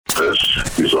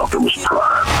This is Optimus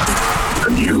Prime,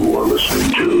 and you are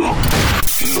listening to the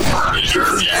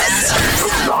Masters of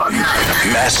None.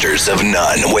 Masters of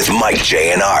None with Mike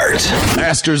J and Art.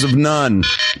 Masters of None.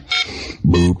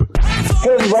 Boop.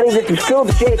 Hey everybody, this is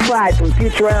Philip J. Clyde from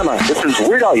Futurama. This is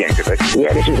Weird Al Yankovic.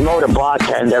 Yeah, this is Mo the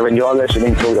Bartender, and you're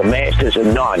listening to the Masters of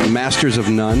None. Masters of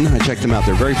None. I checked them out.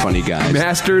 They're very funny guys.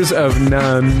 Masters of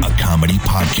None. A comedy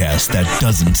podcast that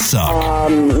doesn't suck.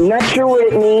 Not sure what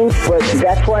it means, but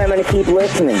that's why I'm going to keep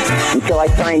listening until I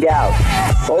find out.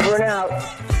 Over and out.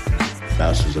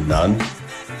 Masters of None.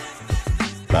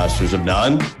 Masters of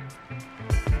None.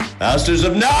 Masters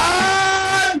of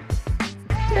None!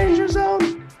 Danger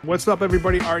Zone. What's up,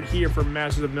 everybody? Art here from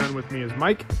Masters of None. With me is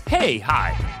Mike. Hey,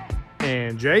 hi.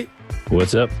 And Jay.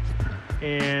 What's up?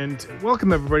 And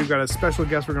welcome, everybody. We've got a special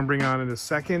guest we're going to bring on in a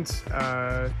second.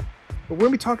 But we're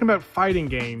going to be talking about fighting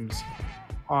games.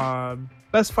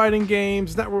 Best fighting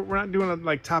games. We're not doing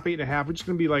like top 8.5. We're just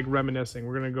going to be like reminiscing.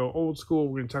 We're going to go old school.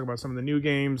 We're going to talk about some of the new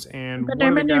games. And one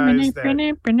of the guys that...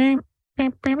 I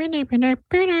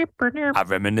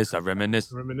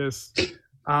reminisce.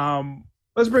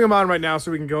 Let's bring him on right now so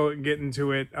we can go and get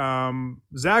into it.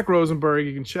 Zach Rosenberg,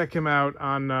 you can check him out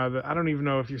on I don't even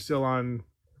know if you're still on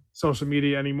social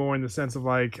media anymore in the sense of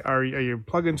like, are you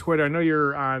plugging Twitter? I know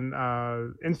you're on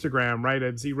Instagram, right?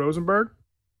 At Z Rosenberg?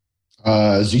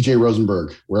 ZJ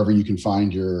Rosenberg, wherever you can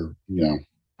find your,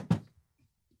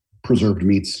 preserved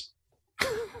meats.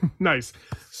 Nice.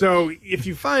 So if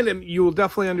you find him, you will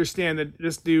definitely understand that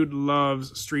this dude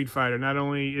loves Street Fighter. Not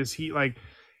only is he like,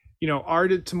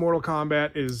 Art to Mortal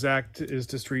Kombat is Zach is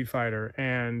to Street Fighter,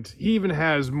 and he even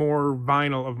has more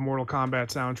vinyl of Mortal Kombat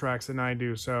soundtracks than I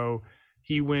do, so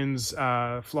he wins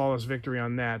flawless victory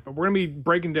on that. But we're going to be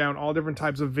breaking down all different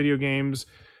types of video games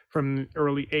from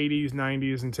early 80s,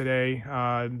 90s, and today,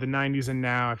 the 90s and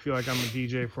now. I feel like I'm a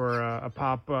DJ for a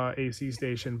pop AC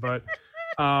station, but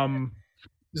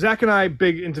Zach and I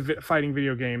big into fighting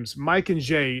video games. Mike and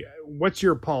Jay, what's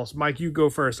your pulse? Mike, you go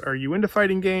first. Are you into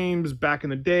fighting games back in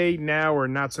the day, now, or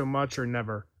not so much, or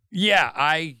never? Yeah,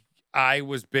 I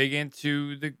was big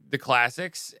into the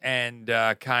classics and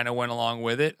kind of went along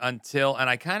with it and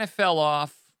I kind of fell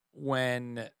off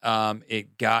when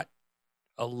it got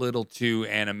a little too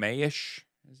anime-ish.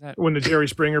 Is that when the Jerry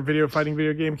Springer fighting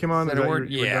video game came on? Is that a word?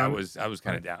 Yeah, I was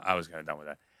kind of down. I was kind of done with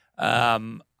that.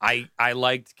 I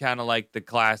liked kind of like the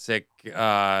classic,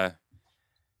 the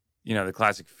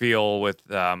classic feel with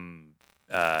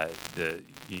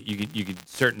you could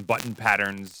certain button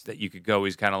patterns that you could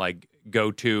always kind of like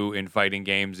go to in fighting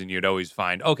games, and you'd always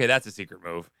find, okay, that's a secret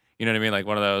move. You know what I mean? Like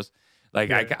one of those. Like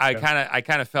yeah, I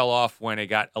kind of fell off when it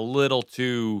got a little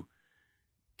too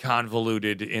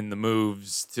convoluted in the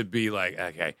moves to be like,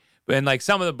 okay,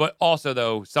 but also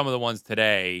though some of the ones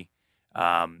today.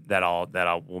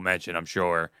 That we'll mention, I'm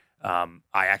sure. I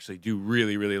actually do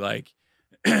really, really like,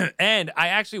 and I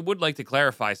actually would like to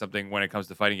clarify something when it comes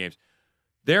to fighting games.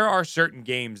 There are certain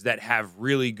games that have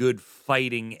really good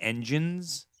fighting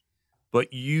engines,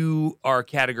 but you are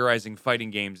categorizing fighting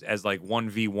games as like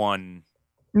 1v1.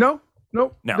 No.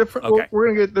 Different. Okay.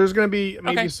 There's gonna be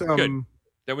maybe some. Good.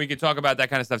 Then we could talk about that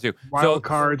kind of stuff too. Wild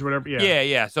cards, whatever.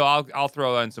 Yeah. So I'll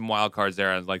throw in some wild cards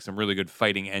there and like some really good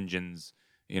fighting engines.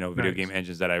 Video game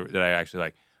engines that I actually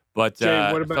like. But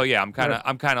Jay, what about, so yeah, I'm kind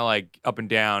of like up and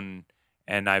down,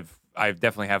 and I've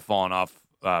definitely have fallen off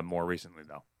more recently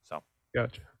though. So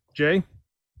gotcha. Jay,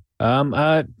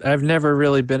 I've never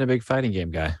really been a big fighting game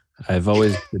guy. I've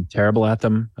always been terrible at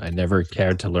them. I never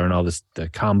cared to learn all the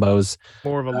combos.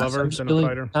 More of a lover than really a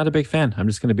fighter. Not a big fan. I'm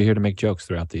just going to be here to make jokes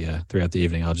throughout the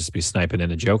evening. I'll just be sniping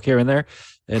in a joke here and there,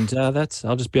 and I'll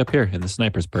just be up here in the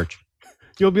sniper's perch.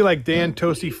 You'll be like Dan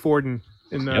Toasty Forden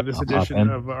in this edition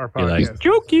of our podcast.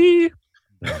 Jokey.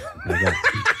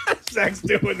 Zach's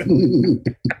doing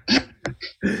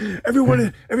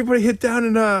it. Everybody hit down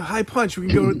in a high punch. We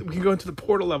can go into the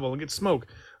portal level and get smoke.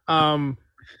 Not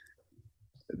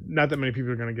that many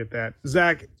people are going to get that.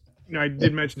 Zach, I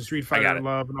did mention Street Fighter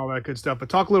Love and all that good stuff, but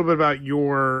talk a little bit about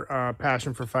your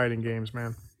passion for fighting games,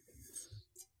 man.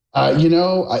 I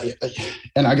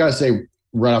gotta say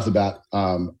right off the bat,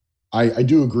 I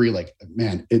do agree. Like,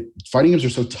 man, fighting games are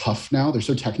so tough now. They're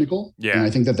so technical. Yeah. And I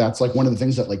think that's like one of the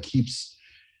things that like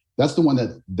that's the one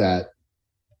that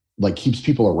like keeps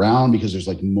people around because there's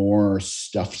like more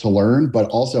stuff to learn. But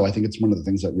also I think it's one of the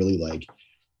things that really like,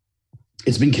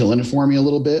 it's been killing it for me a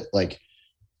little bit. Like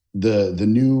the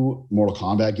new Mortal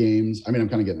Kombat games. I mean, I'm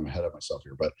kind of getting ahead of myself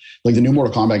here, but like the new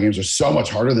Mortal Kombat games are so much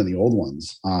harder than the old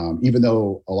ones. Even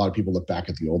though a lot of people look back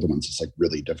at the older ones, it's like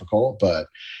really difficult, but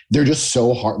they're just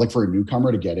so hard. Like for a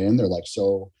newcomer to get in, they're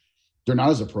not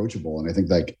as approachable. And I think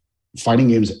like fighting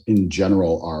games in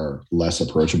general are less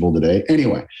approachable today.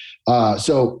 Anyway,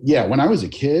 so yeah, when I was a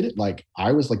kid, like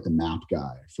I was like the map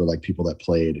guy for like people that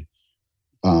played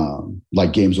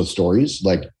like games with stories.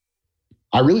 Like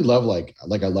I really love like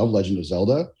I love Legend of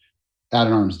Zelda at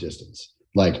an arm's distance.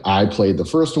 Like I played the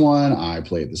first one, I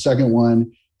played the second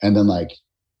one, and then like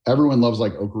everyone loves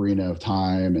like Ocarina of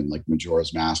Time and like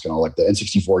Majora's Mask and all like the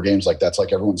N64 games. Like that's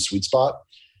like everyone's sweet spot.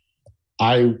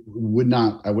 I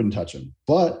wouldn't touch them,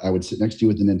 but I would sit next to you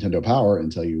with the Nintendo Power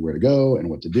and tell you where to go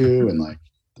and what to do and like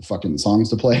the fucking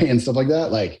songs to play and stuff like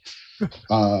that. Like, You're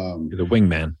the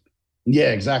wingman.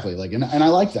 Yeah, exactly. Like, and I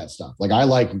like that stuff. Like, I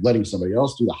like letting somebody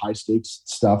else do the high stakes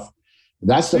stuff.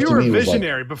 That stuff. You to were me a was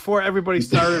visionary before everybody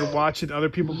started watching other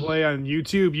people play on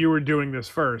YouTube. You were doing this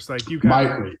first. Like you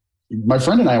my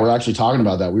friend and I were actually talking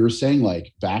about that. We were saying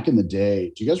like back in the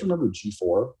day, do you guys remember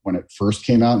G4 when it first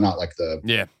came out? Not like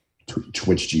the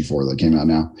Twitch G4 that came out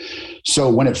now. So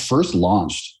when it first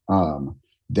launched,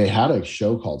 they had a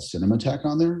show called Cinematech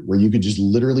on there where you could just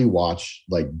literally watch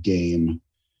like the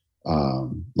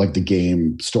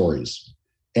game stories.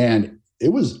 And it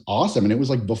was awesome. And it was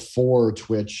like before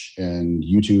Twitch and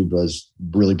YouTube was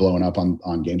really blowing up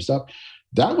on game stuff.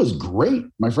 That was great.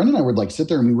 My friend and I would like sit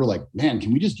there and we were like, man,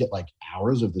 can we just get like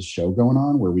hours of this show going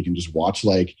on where we can just watch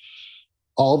like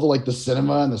all the like the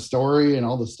cinema and the story and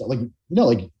all the stuff. Like, you know,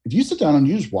 like if you sit down and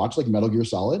you just watch like Metal Gear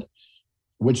Solid,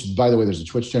 which by the way, there's a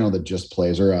Twitch channel that just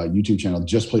plays, or a YouTube channel that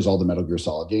just plays all the Metal Gear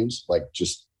Solid games, like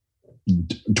just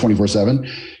 24/7.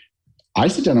 I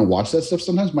sit down and watch that stuff.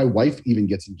 Sometimes my wife even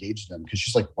gets engaged in them because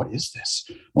she's like, what is this?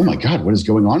 Oh my God, what is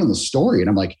going on in the story? And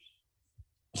I'm like,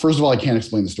 first of all, I can't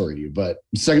explain the story to you, but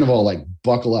second of all, like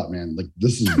buckle up, man. Like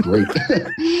this is great.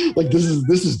 Like this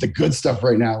is the good stuff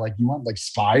right now. Like you want like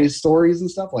spy stories and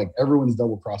stuff. Like everyone's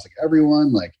double crossing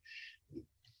everyone. Like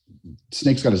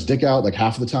Snake's got his dick out like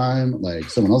half of the time. Like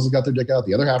someone else has got their dick out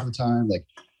the other half of the time. Like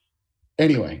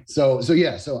anyway, so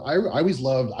yeah. So I always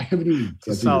loved. I haven't even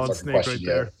solid Snake right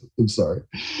there. I'm sorry.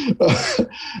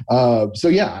 So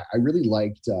yeah, I really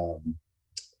liked.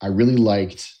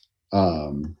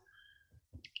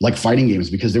 Like fighting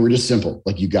games because they were just simple.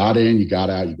 Like you got in, you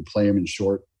got out, you could play them in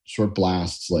short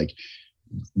blasts. Like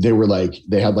they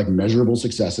had like measurable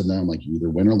success in them, like you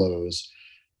either win or lose.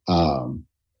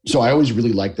 So I always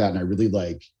really liked that. And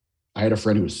I had a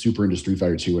friend who was super into Street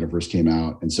Fighter 2 when it first came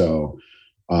out. And so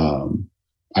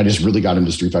I just really got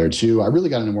into Street Fighter 2. I really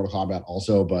got into Mortal Kombat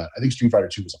also, but I think Street Fighter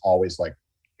 2 was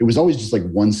always just like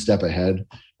one step ahead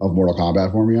of Mortal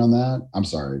Kombat for me on that. I'm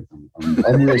sorry.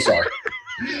 I'm really sorry.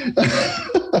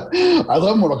 I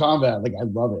love Mortal Kombat. Like I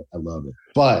love it.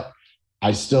 But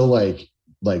I still like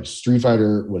Street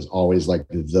Fighter was always like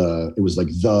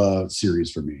the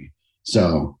series for me.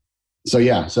 So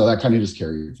yeah, so that kind of just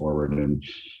carried forward and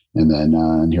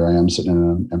then here I am sitting in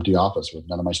an empty office with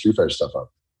none of my Street Fighter stuff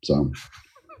up. So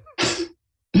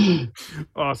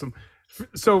awesome.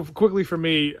 So quickly for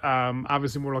me,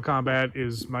 obviously Mortal Kombat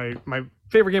is my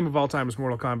favorite game of all time is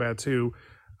Mortal Kombat 2.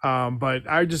 But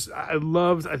I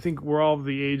think we're all of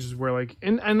the ages where like,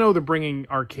 and I know they're bringing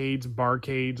arcades,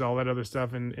 barcades, all that other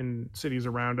stuff in cities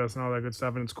around us and all that good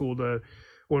stuff. And it's cool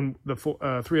when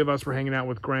the three of us were hanging out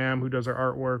with Graham, who does our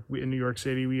artwork in New York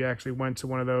City, we actually went to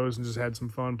one of those and just had some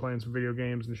fun playing some video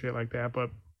games and shit like that. But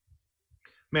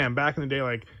man, back in the day,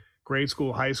 like grade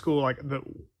school, high school,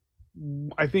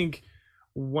 I think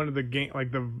one of the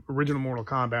the original Mortal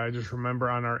Kombat, I just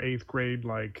remember on our 8th grade,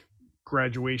 like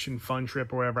graduation fun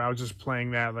trip or whatever, I was just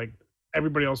playing that. Like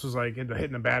everybody else was like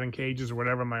hitting the batting cages or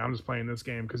whatever. I'm just playing this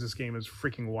game because this game is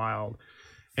freaking wild.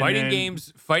 Fighting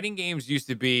games used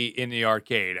to be in the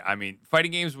arcade. I mean,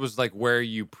 fighting games was like where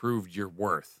you proved your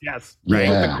worth. Yes. Right.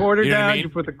 You put the quarter You know what I down. mean? You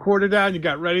put the quarter down. You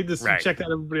got ready to check out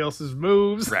everybody else's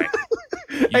moves. Right.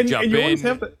 and you always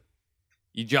have to.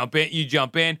 You jump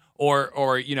in,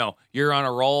 or you know, you're on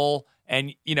a roll.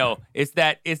 And you know, it's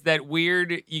that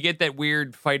weird. You get that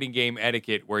weird fighting game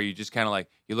etiquette where you just kind of like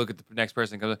you look at the next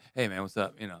person and goes, "Hey man, what's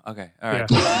up?" You know, okay, all right.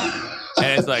 Yeah.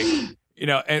 And it's like, you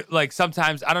know, like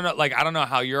sometimes I don't know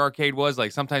how your arcade was.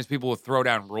 Like sometimes people would throw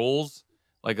down rules,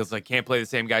 like it's like can't play the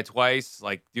same guy twice.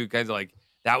 Like do kinds of like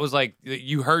that was like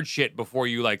you heard shit before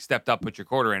you like stepped up, put your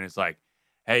quarter in. It's like,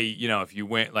 hey, you know, if you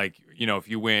win,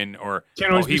 or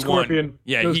can't always be Scorpion. Won.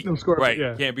 Yeah, no Scorpion. Right.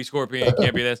 Yeah. Can't be Scorpion.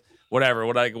 Can't be this. Whatever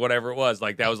it was,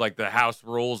 like that was like the house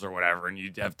rules or whatever, and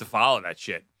you'd have to follow that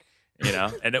shit, you know.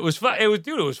 And it was fun. It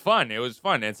was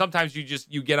fun. And sometimes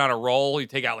you get on a roll, you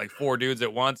take out like 4 dudes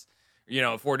at once, you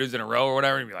know, 4 dudes in a row or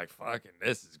whatever, and you're like, fucking,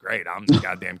 this is great. I'm the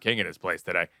goddamn king of this place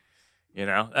today. You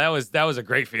know, that was a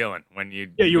great feeling when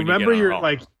you. Yeah, you when remember you your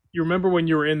like you remember when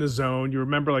you were in the zone. You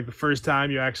remember like the first time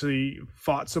you actually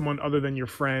fought someone other than your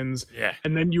friends. Yeah.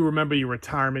 And then you remember your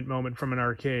retirement moment from an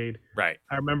arcade. Right.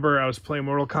 I remember I was playing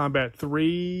Mortal Kombat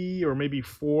 3 or maybe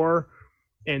 4,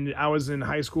 and I was in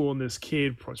high school, and this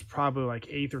kid was probably like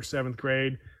 8th or 7th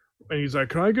grade, and he's like,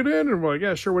 "Can I get in?" And we're like,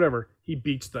 "Yeah, sure, whatever." He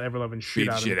beats the ever-loving shit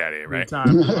out of me. out of you, right? Time.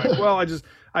 I'm like, well,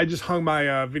 I just hung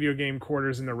my video game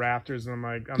quarters in the rafters, and I'm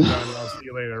like, I'm done. I'll see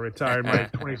you later. I retired my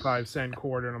 25-cent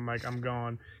quarter, and I'm like, I'm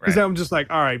gone. Because I'm just like,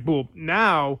 all right, boom.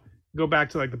 Now go back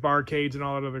to like the barcades and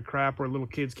all that other crap where little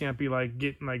kids can't be like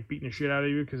getting like beating the shit out of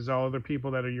you because all other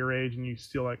people that are your age and you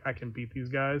still like, I can beat these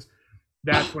guys.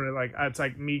 That's when it's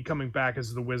like me coming back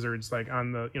as the Wizards, like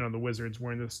on the the Wizards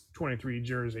wearing this 23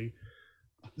 jersey.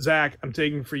 Zach, I'm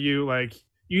taking for you. Like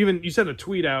you sent a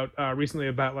tweet out recently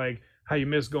about like how you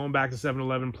miss going back to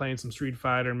 7-Eleven, playing some Street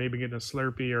Fighter, maybe getting a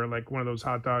Slurpee or like one of those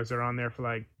hot dogs that are on there for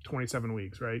like 27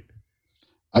 weeks, right?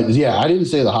 I didn't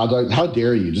say the hot dog. How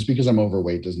dare you? Just because I'm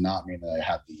overweight does not mean that I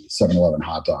have the 7-Eleven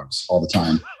hot dogs all the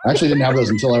time. I actually didn't have those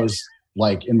until I was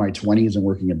like in my 20s and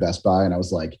working at Best Buy. And I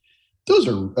was like, those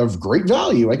are of great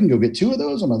value. I can go get 2 of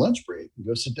those on my lunch break and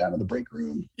go sit down in the break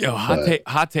room. Yo,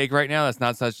 hot take right now. That's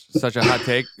not such a hot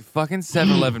take. Fucking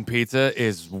 7-Eleven pizza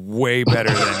is way better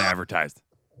than advertised.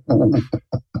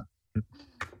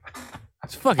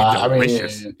 It's fucking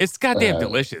delicious. It's goddamn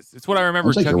delicious. It's what I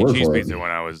remember Chuck E. Cheese pizza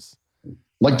when I was.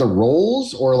 Like the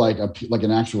rolls or like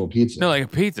an actual pizza? No, like a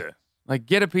pizza. Like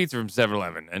get a pizza from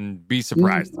 7-Eleven and be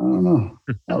surprised. I don't know.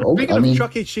 Speaking of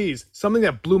Chuck E. Cheese, something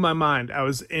that blew my mind. I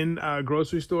was in a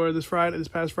grocery store this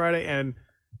past Friday, and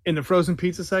in the frozen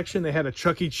pizza section, they had a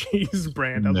Chuck E. Cheese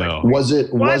brand. I was like,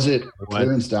 was it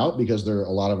clearanced out? Because a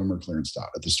lot of them are clearanced out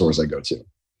at the stores I go to.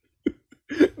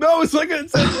 No, it's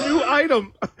a new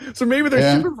item. So maybe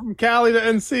they're shipping from Cali to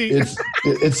NC.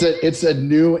 It's a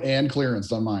new and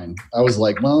clearance on mine. I was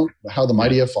like, well, how the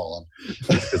mighty have fallen.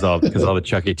 Because all the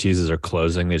Chuck E. Cheeses are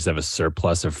closing. They just have a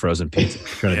surplus of frozen pizza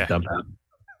trying to dump out.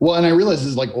 Well, and I realize this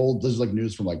is like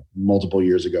news from like multiple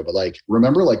years ago, but like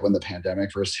remember like when the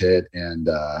pandemic first hit and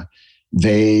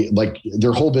they like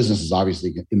their whole business is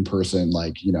obviously in person,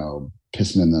 like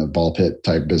pissing in the ball pit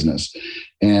type business,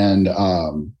 and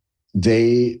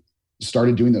they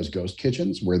started doing those ghost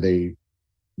kitchens where they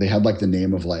had like the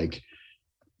name of like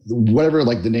whatever,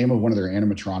 like the name of one of their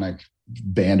animatronic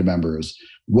band members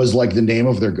was like the name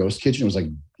of their ghost kitchen. It was like,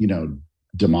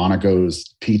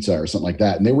 Demonico's Pizza or something like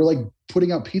that. And they were like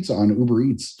putting out pizza on Uber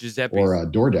Eats Giuseppe's. or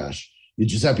DoorDash.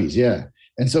 Giuseppe's, yeah.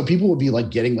 And so people would be like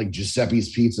getting like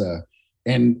Giuseppe's Pizza,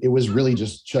 and it was really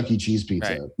just Chuck E. Cheese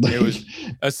pizza. Right. Like, it was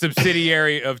a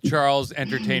subsidiary of Charles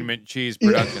Entertainment Cheese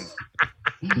Productions.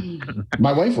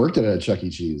 My wife worked at a Chuck E.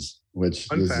 Cheese, which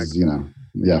is,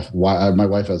 my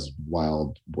wife has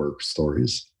wild work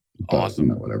stories. But, awesome.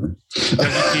 Whatever.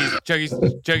 Chuck E.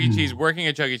 Cheese. Working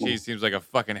at Chuck E. Cheese seems like a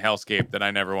fucking hellscape that I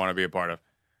never want to be a part of.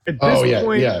 At this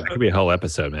point, It could be a whole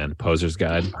episode, man. Poser's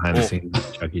Guide, behind the scenes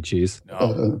of Chuck E. Cheese.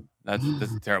 No, that's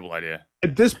a terrible idea.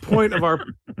 At this point of our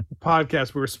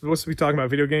podcast, we were supposed to be talking about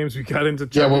video games. We got into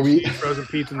Chuck E. Cheese, frozen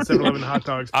pizza, and 7-Eleven hot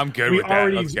dogs. I'm good with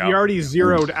that. Let's go. We already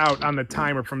zeroed out on the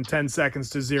timer from 10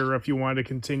 seconds to 0 if you wanted to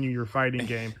continue your fighting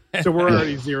game. So we're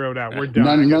already zeroed out. We're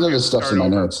done. None of this stuff's in my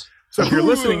notes. So if you're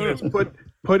listening to this,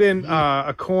 put in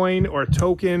a coin or a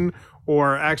token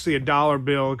or actually a dollar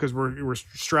bill, because we're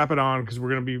strap it on because we're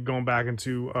going to be going back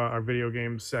into our video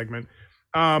game segment.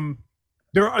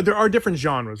 There are different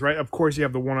genres, right? Of course, you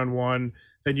have the one-on-one.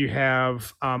 Then you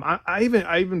have I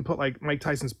even put like Mike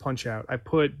Tyson's Punch Out. I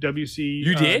put WC.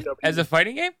 You did as a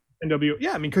fighting game?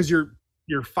 Yeah, I mean because you're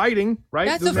fighting, right?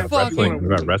 That's a fucking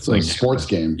wrestling sports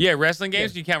game. Yeah, wrestling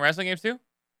games. Do you count wrestling games too?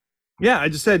 Yeah, I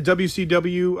just said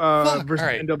WCW versus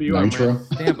NWO. Nitro.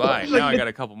 Stand by. Now I got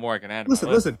a couple more I can add.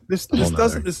 Listen. This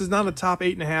is not a top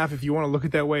 8.5 if you want to look at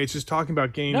it that way. It's just talking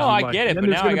about games. No, I get it, but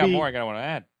now I got more I gotta want to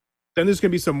add. Then there's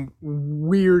gonna be some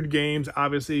weird games.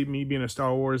 Obviously, me being a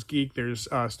Star Wars geek, there's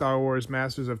Star Wars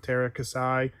Masters of Terra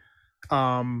Kasai,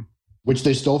 which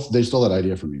they stole that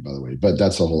idea from me, by the way. But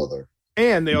that's a whole other.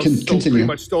 And they also pretty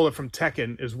much stole it from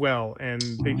Tekken as well, and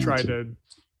they tried to,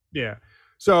 yeah.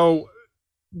 So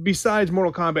besides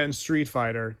Mortal Kombat and Street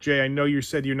Fighter, Jay, I know you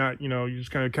said you're not, you're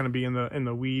just kind of be in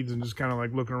the weeds and just kind of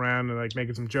like looking around and like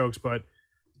making some jokes, but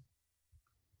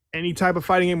any type of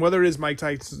fighting game, whether it is Mike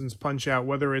Tyson's Punch Out,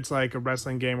 whether it's like a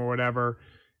wrestling game or whatever,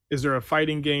 is there a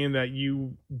fighting game that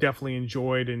you definitely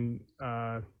enjoyed and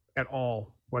at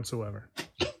all whatsoever?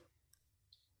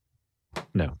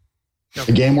 No.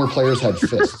 A game where players had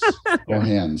fists or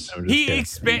hands.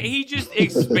 He just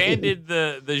expanded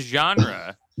the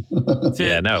genre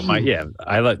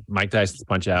I like Mike Tyson's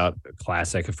Punch Out,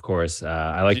 classic, of course.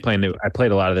 I like playing. I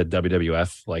played a lot of the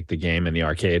WWF, like the game in the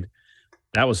arcade.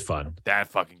 That was fun. That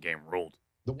fucking game ruled.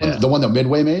 The one that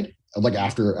Midway made, like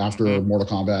after Mortal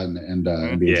Kombat and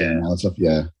NBA Jam and all that stuff.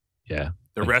 Yeah.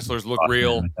 The wrestlers look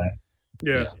real.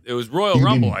 Yeah. It was Royal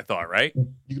Rumble, I thought, right?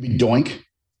 You could be Doink.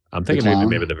 I'm thinking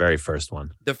maybe the very first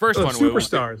one. The first one.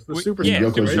 Superstars. The Superstars. Yeah,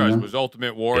 Superstars was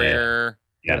Ultimate Warrior.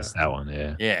 Yes, that one.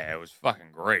 Yeah. Yeah, it was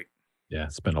fucking great. Yeah,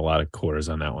 spent a lot of quarters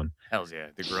on that one. Hells yeah.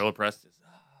 The Gorilla Press is.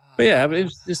 But yeah, it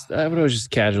was just, I would always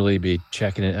just casually be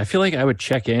checking in. I feel like I would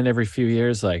check in every few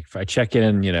years. Like if I check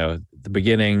in, the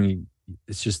beginning,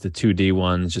 it's just the 2D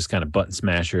ones, just kind of button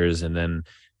smashers. And then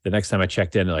the next time I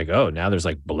checked in, like, oh, now there's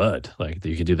like blood. Like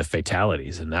you could do the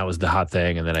fatalities. And that was the hot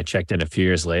thing. And then I checked in a few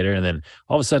years later. And then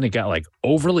all of a sudden it got like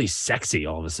overly sexy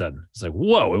all of a sudden. It's like,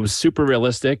 whoa, it was super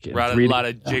realistic. A lot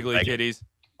of jiggly titties.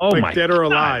 Oh like my Dead or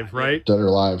Alive, God. right? Dead or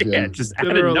Alive, yeah. Just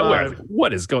out of nowhere. Alive.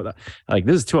 What is going on? Like,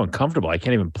 this is too uncomfortable. I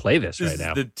can't even play this right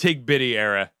now. The Tig Bitty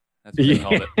era. That's what they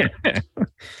called it.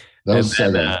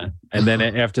 And then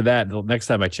after that, the next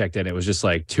time I checked in, it was just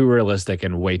like too realistic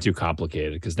and way too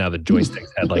complicated because now the joysticks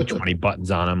had like 20 buttons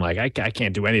on them. Like, I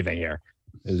can't do anything here.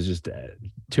 It was just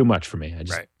too much for me. I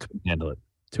just couldn't handle it.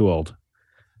 Too old.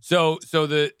 So let's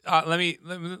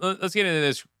get into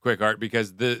this quick, Art,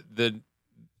 because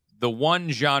the one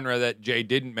genre that Jay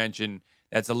didn't mention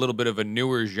that's a little bit of a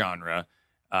newer genre,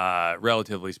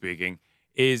 relatively speaking,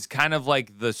 is kind of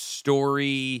like the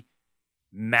story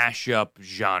mashup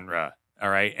genre.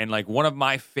 All right. And like one of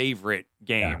my favorite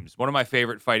games, one of my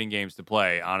favorite fighting games to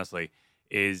play, honestly,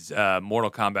 is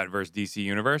Mortal Kombat versus DC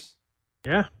Universe.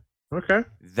 Yeah. Okay.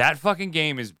 That fucking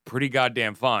game is pretty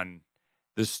goddamn fun.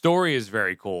 The story is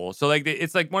very cool. So like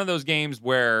it's like one of those games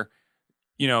where,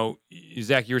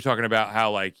 Zach, you were talking about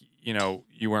how like,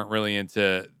 you weren't really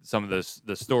into some of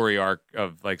the story arc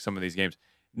of like some of these games.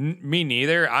 Me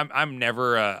neither. I'm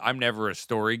never a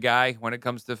story guy when it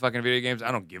comes to fucking video games.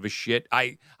 I don't give a shit.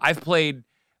 I've played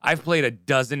a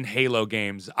dozen Halo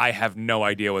games. I have no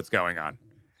idea what's going on.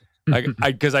 Like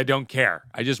because I don't care.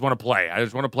 I just want to play. I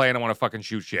just want to play and I want to fucking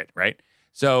shoot shit, right?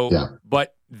 So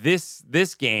but this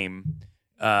game,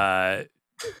 Mortal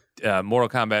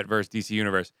Kombat versus DC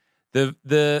Universe,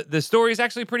 the story is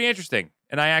actually pretty interesting.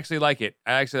 And I actually like it.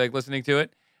 I actually like listening to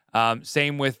it.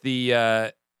 Same with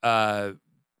the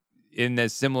in the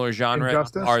similar genre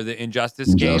are the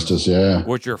Injustice games,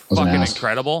 which are fucking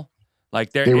incredible.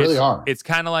 Like they really are. It's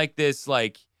kind of like this,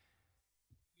 like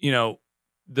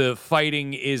the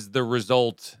fighting is the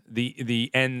result,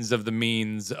 the ends of the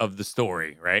means of the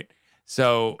story, right?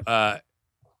 So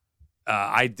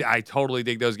I totally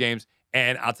dig those games.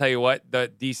 And I'll tell you what,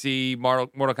 the DC Mortal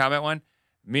Kombat one,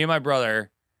 me and my brother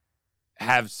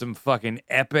have some fucking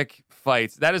epic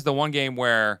fights. That is the one game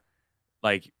where,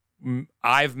 like,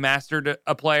 I've mastered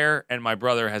a player and my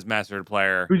brother has mastered a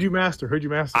player. Who'd you master?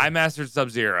 I mastered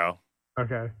Sub-Zero.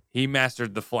 Okay. He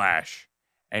mastered the Flash.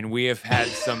 And we have had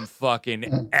some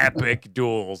fucking epic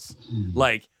duels.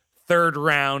 Like, third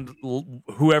round,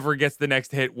 whoever gets the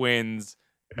next hit wins.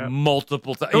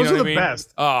 Multiple times. Those are the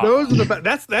best. Oh, those are the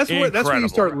best. That's where you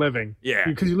start living. Yeah.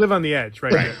 Because you live on the edge,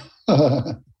 right?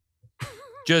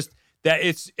 Just that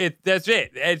that's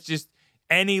it. It's just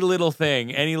any little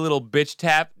thing, any little bitch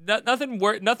tap. Nothing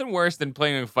worse than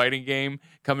playing a fighting game,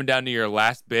 coming down to your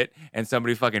last bit, and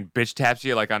somebody fucking bitch taps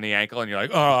you like on the ankle, and you're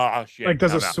like, oh shit. Like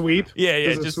does a sweep?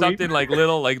 Yeah, just something like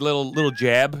little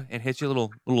jab and hits you a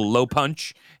little low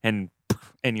punch, and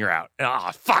you're out.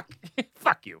 Oh fuck,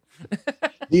 fuck you.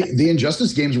 The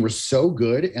Injustice games were so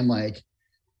good, and like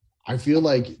I feel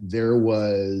like there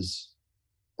was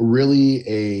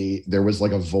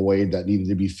like a void that needed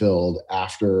to be filled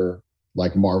after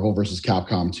like Marvel versus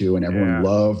Capcom 2, and everyone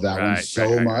loved that one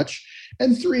so much.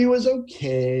 And 3 was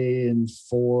okay, and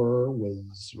 4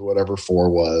 was whatever 4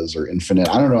 was, or Infinite.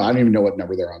 I don't know. I don't even know what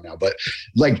number they're on now. But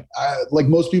like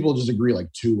most people just agree,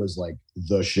 like 2 was like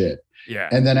the shit. Yeah.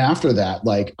 And then after that,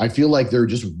 like I feel like there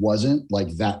just wasn't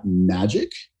like that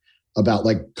magic about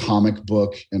like comic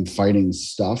book and fighting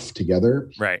stuff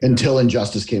together, until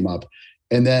Injustice came up.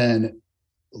 And then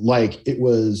like it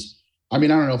was, I mean,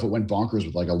 I don't know if it went bonkers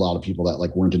with like a lot of people that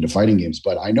like weren't into fighting games,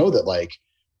 but I know that like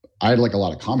I had like a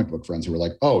lot of comic book friends who were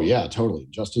like, oh yeah, totally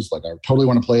Injustice. Like I totally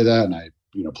want to play that. And I,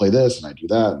 play this and I do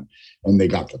that. And they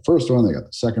got the first one, they got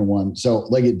the second one. So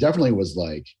like, it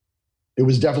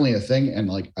was definitely a thing. And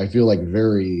like, I feel like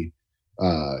very,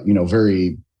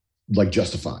 very like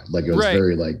justified. Like it was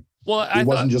very like, Well, it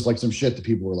wasn't just like some shit that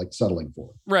people were like settling for.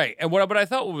 Right. And what I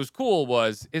thought was cool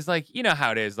is like, you know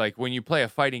how it is, like when you play a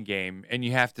fighting game and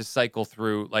you have to cycle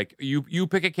through, like you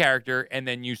pick a character and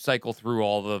then you cycle through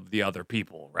all of the other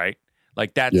people, right?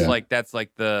 Like that's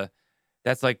the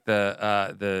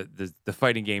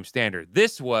fighting game standard.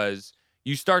 This was,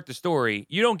 you start the story,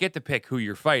 you don't get to pick who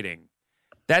you're fighting.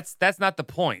 That's not the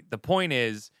point. The point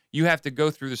is you have to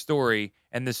go through the story,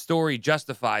 and the story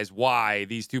justifies why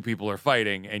these two people are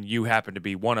fighting, and you happen to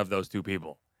be one of those two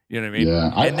people. You know what I mean?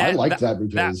 Yeah, I like that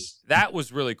because that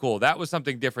was really cool. That was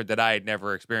something different that I had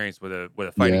never experienced with a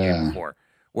fighting game before,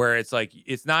 where it's like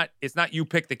it's not you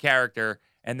pick the character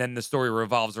and then the story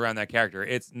revolves around that character.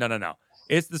 It's no.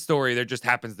 It's the story. There just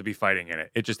happens to be fighting in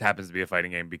it. It just happens to be a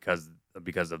fighting game because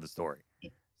of the story.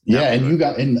 Yeah, and you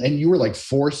got and you were like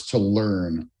forced to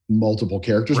learn multiple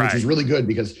characters, right, which is really good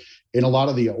because in a lot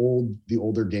of the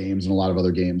older games and a lot of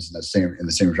other games in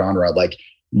the same genre, like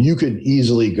you could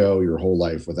easily go your whole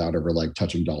life without ever like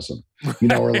touching Dawson, you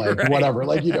know, or like whatever,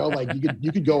 like, you know, like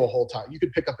you could go a whole time. You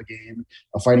could pick up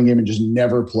a fighting game and just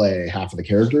never play half of the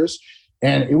characters.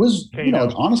 And it was, you know,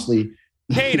 like, honestly,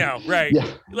 Kano, right? Yeah,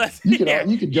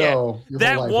 you could go. Your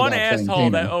that whole life one without asshole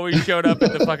playing that Kano. always showed up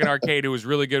at the fucking arcade who was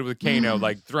really good with Kano,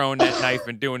 like throwing that knife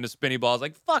and doing the spinny balls.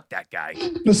 Like, fuck that guy.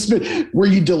 The spin, where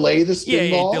you delay the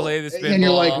spin ball, you delay the spin and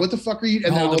you're ball. like, "What the fuck are you?"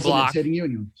 And then all of a sudden it's hitting you,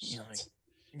 and you're like,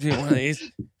 do one of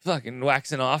these, fucking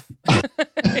waxing off.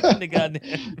 The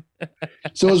goddamn.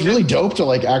 So it was really dope to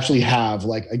like actually have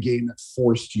like a game that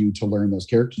forced you to learn those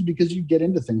characters because you get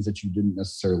into things that you didn't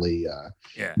necessarily,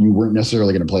 you weren't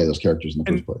necessarily going to play those characters in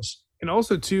the first place. And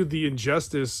also, too, the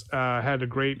Injustice had a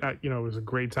great, it was a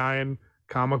great tie-in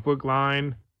comic book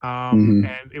line. And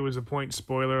it was a point,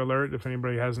 spoiler alert, if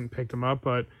anybody hasn't picked them up,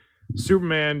 but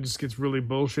Superman just gets really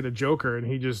bullshit at Joker and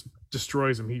he just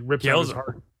destroys him. He rips out his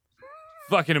heart.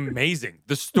 Fucking amazing.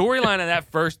 The storyline of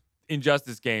that first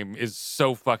Injustice game is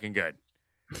so fucking good.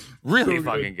 Really so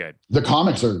fucking good. The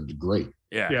comics are great.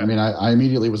 Yeah. I mean, I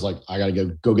immediately was like, I got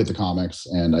to go get the comics.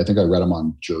 And I think I read them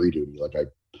on jury duty. Like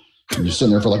I'm just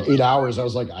sitting there for like 8 hours. I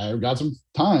was like, I've got some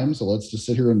time, so let's just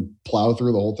sit here and plow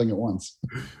through the whole thing at once.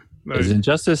 Is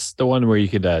Injustice the one where you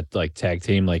could like tag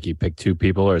team, like you pick two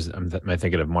people, or am I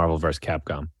thinking of Marvel vs.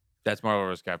 Capcom? That's Marvel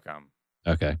vs. Capcom.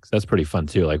 Okay, so that's pretty fun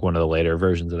too. Like one of the later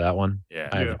versions of that one.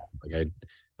 Yeah.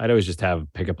 I'd always just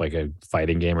pick up like a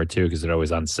fighting game or two because they're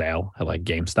always on sale at like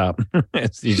GameStop.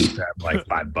 You just grab like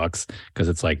 $5 because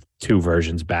it's like two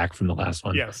versions back from the last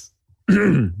one. Yes.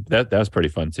 that was pretty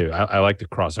fun too. I like the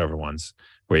crossover ones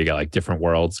where you got like different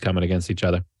worlds coming against each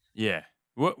other. Yeah.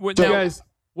 I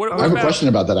have a question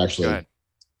about that actually. Go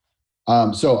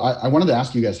ahead. So I wanted to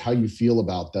ask you guys how you feel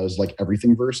about those like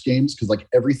everything verse games because like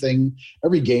every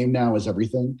game now is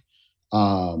everything.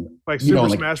 Like Super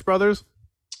Smash Brothers.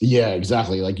 Yeah,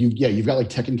 exactly. Like you've got like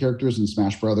Tekken characters in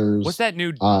Smash Brothers. What's that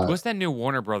new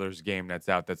Warner Brothers game that's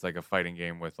out that's like a fighting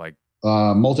game with like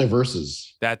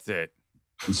Multiverses? That's it.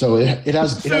 And so it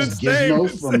has Gizmo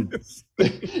from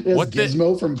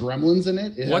Gizmo from Gremlins in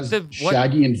it. It has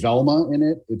Shaggy and Velma in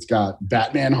it. It's got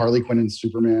Batman, Harley Quinn, and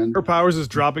Superman. Her powers is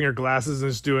dropping her glasses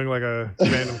and just doing like a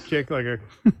random kick, like a.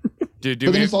 But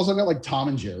then it's also got like Tom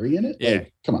and Jerry in it. Yeah,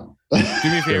 like, come on. Do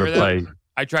me a favor though.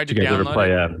 I tried to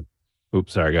download it.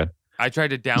 Oops, sorry, go ahead. I tried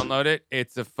to download it.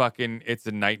 It's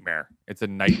a nightmare. It's a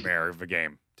nightmare of a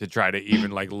game to try to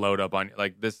even like load up on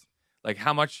like this. Like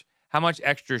how much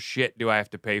extra shit do I have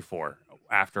to pay for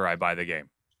after I buy the game?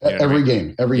 You know every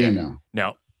game now.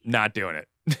 No, not doing it.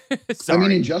 I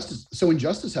mean,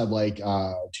 Injustice had like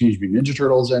Teenage Mutant Ninja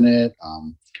Turtles in it,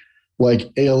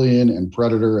 like Alien and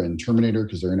Predator and Terminator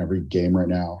because they're in every game right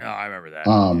now. Oh, I remember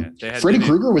that. Freddy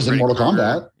Krueger was in Mortal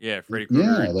Kombat. Yeah, Freddy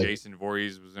Krueger and Jason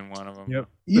Voorhees was in one of them. Yep.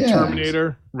 The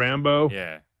Terminator, Rambo.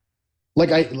 Yeah. Like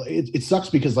it sucks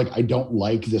because like I don't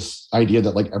like this idea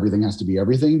that like everything has to be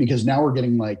everything because now we're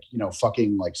getting like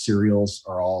fucking like cereals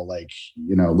are all like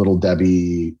Little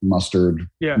Debbie mustard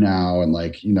now and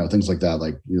like things like that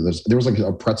like there was like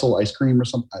a pretzel ice cream or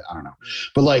something I don't know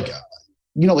but like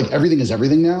like everything is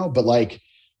everything now but like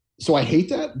so I hate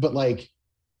that but like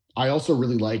I also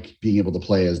really like being able to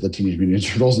play as the Teenage Mutant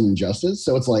Ninja Turtles and Injustice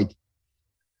so it's like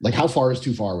how far is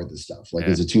too far with this stuff like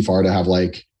is it too far to have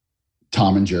like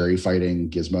Tom and Jerry fighting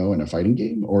Gizmo in a fighting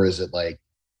game, or is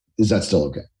that still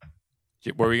okay?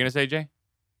 What were you gonna say, Jay?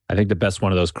 I think the best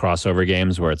one of those crossover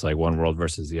games where it's like one world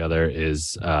versus the other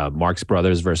is Marx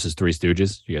Brothers versus Three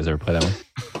Stooges. You guys ever play that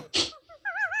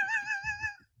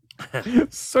one?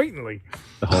 Certainly.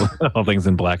 The whole thing's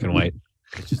in black and white.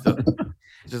 It's just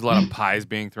a lot of pies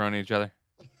being thrown at each other.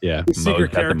 Yeah.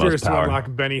 Secret character is to unlock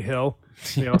Benny Hill.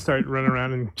 They all start running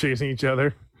around and chasing each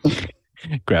other.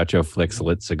 Groucho flicks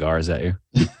lit cigars at you.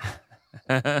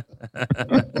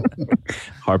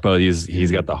 Harpo,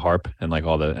 he's got the harp and like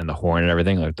all the horn and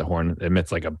everything. Like the horn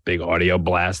emits like a big audio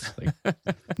blast. Like,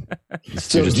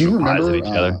 so do you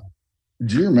remember?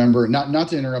 Do you remember? Not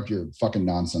to interrupt your fucking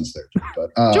nonsense there,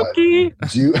 but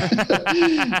do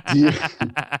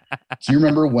you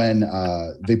remember when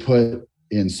they put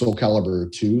in Soul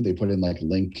Calibur 2? They put in like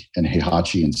Link and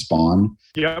Heihachi and Spawn.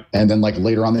 Yep. And then like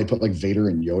later on, they put like Vader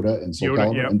and Yoda in Soul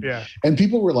Calibur. And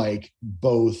people were like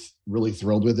both really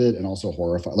thrilled with it and also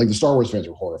horrified. Like the Star Wars fans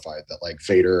were horrified that like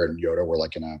Vader and Yoda were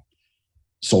like in a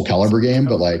Soul Calibur game,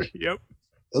 but like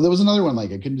there was another one,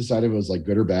 like I couldn't decide if it was like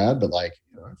good or bad, but like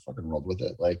I fucking rolled with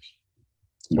it. Like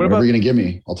whatever you're gonna give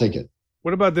me, I'll take it.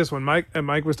 What about this one?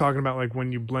 Mike was talking about like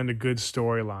when you blend a good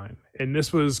storyline, and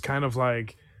this was kind of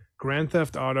like Grand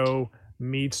Theft Auto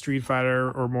meets Street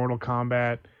Fighter or Mortal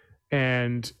Kombat,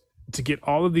 and to get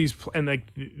all of these and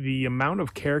like the amount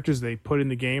of characters they put in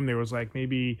the game, there was like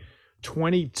maybe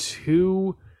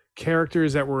 22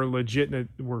 characters that were legit that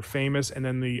were famous, and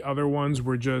then the other ones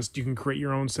were just you can create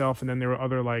your own self, and then there were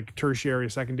other like tertiary,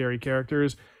 secondary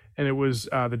characters, and it was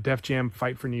the Def Jam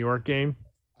Fight for New York game.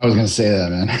 I was gonna say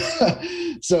that, man.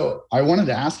 So I wanted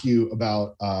to ask you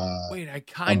about. Wait, I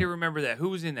kind of remember that. Who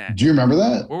was in that? Do you remember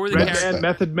that? What were the characters?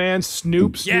 Method Man,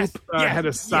 Snoop. Yes, Snoop had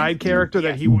a side character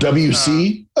that he was. WC.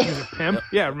 He was a pimp.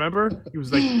 Yeah, remember? He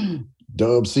was like.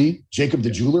 Dub C. Jacob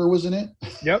the Jeweler was in it.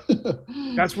 Yep.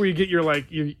 That's where you get your like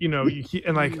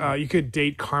you could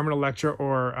date Carmen Electra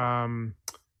or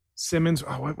Simmons.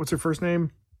 Oh, what's her first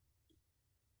name?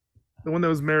 The one that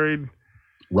was married.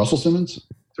 Russell Simmons.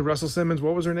 To Russell Simmons.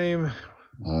 What was her name?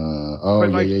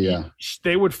 Yeah.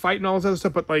 They would fight and all this other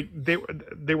stuff, but like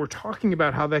they were talking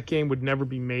about how that game would never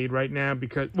be made right now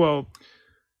because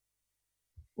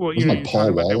you know, like Paul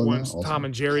about that once Tom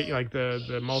and Jerry, like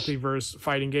the multiverse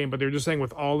fighting game, but they're just saying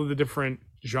with all of the different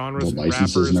genres and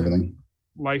licenses and everything.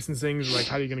 Licensing, like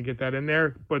how are you going to get that in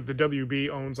there? But the WB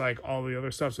owns like all the other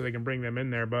stuff, so they can bring them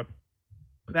in there. But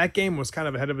that game was kind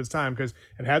of ahead of its time because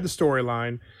it had the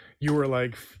storyline. You were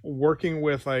like working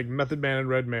with like Method Man and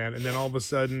Redman, and then all of a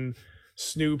sudden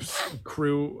Snoop's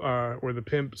crew or the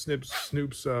pimp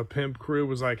Snoop's pimp crew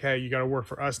was like, hey, you got to work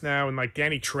for us now, and like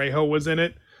Danny Trejo was in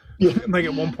it. Yeah. Like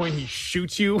at one point he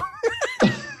shoots you.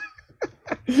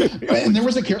 And there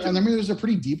was a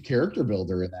pretty deep character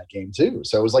builder in that game too.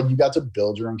 So it was like you got to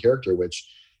build your own character, which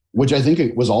I think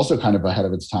it was also kind of ahead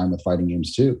of its time with fighting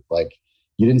games too. Like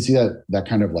you didn't see that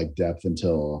kind of like depth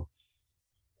until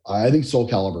I think Soul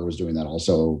Calibur was doing that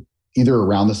also either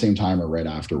around the same time or right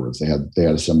afterwards. They had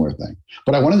a similar thing.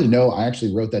 But I wanted to know, I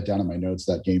actually wrote that down in my notes,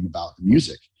 that game about the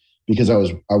music, because I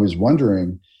was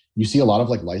wondering, you see a lot of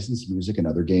like licensed music in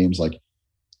other games. Like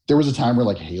there was a time where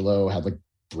like Halo had like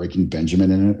Breaking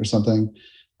Benjamin in it or something.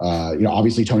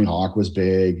 Obviously Tony Hawk was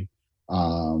big.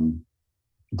 Gran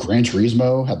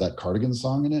Turismo had that Cardigan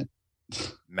song in it.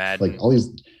 Madden. Like all these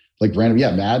like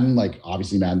random, Madden, like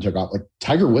obviously Madden took off. Like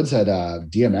Tiger Woods had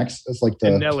DMX as like the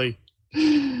and Nelly.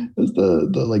 As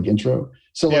the like intro.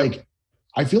 So like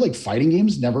I feel like fighting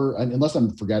games never, unless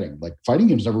I'm forgetting, like fighting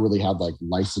games never really had like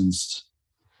licensed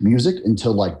music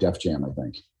until like Def Jam, I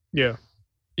think. Yeah.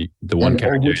 The one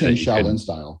character Shaolin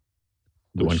style.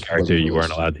 The one character you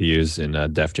weren't allowed to use in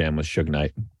Def Jam was Suge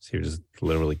Knight. So he would just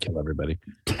literally kill everybody.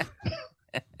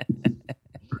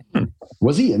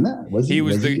 Was he in that?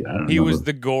 He was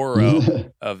the Goro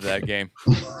of that game.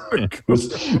 And it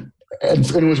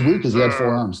was weird because he had 4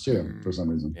 arms too for some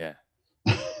reason. Yeah.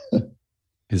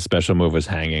 His special move was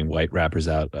hanging white rappers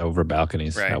out over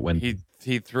balconies. Right.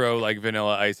 He'd throw like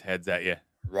Vanilla Ice heads at you.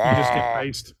 You just get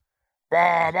iced.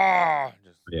 Yeah,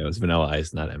 it was Vanilla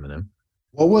Ice, not Eminem.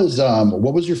 What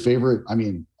was your favorite? I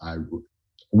mean,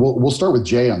 we'll start with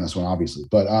Jay on this one, obviously.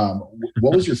 But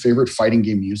what was your favorite fighting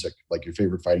game music? Like your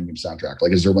favorite fighting game soundtrack?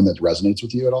 Like, is there one that resonates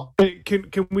with you at all?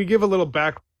 Can we give a little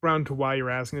background to why you're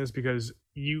asking this? Because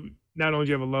you not only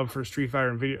do you have a love for Street Fighter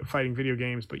and fighting video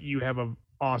games, but you have an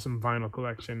awesome vinyl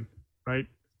collection, right?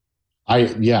 I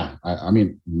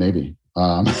mean, maybe.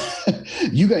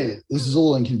 You guys, this is a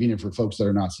little inconvenient for folks that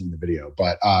are not seeing the video,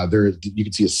 but you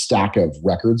can see a stack of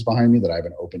records behind me that I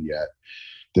haven't opened yet.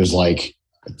 There's like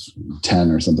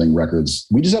 10 or something records.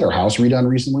 We just had our house redone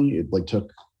recently. It like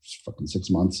took fucking 6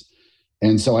 months,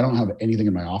 and so I don't have anything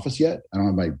in my office yet. I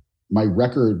don't have my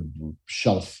record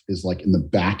shelf is like in the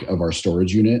back of our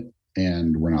storage unit,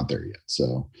 and we're not there yet.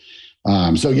 So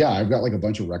yeah, I've got like a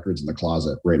bunch of records in the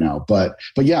closet right now. But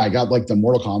yeah, I got like the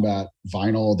Mortal Kombat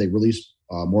vinyl. They released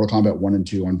Mortal Kombat 1 and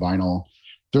 2 on vinyl.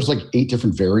 There's like 8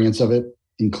 different variants of it,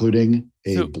 including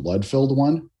a blood-filled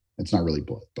one. It's not really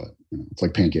blood, but it's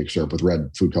like pancake syrup with red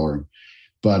food coloring.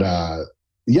 But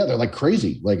yeah, they're like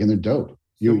crazy, like, and they're dope.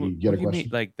 You get a question? Mean,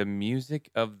 like the music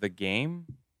of the game?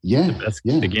 Yeah,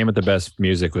 the game with the best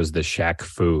music was the Shaq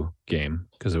Fu game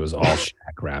because it was all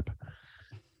Shaq rap.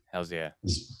 Hells yeah!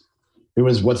 It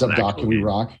was What's Up, Doc? Can we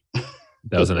rock?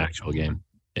 That was an actual game.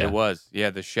 Yeah. It was. Yeah,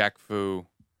 the Shaq Fu.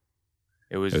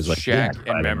 It was like Shaq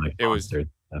and member. Like it was it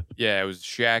was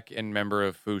Shaq and member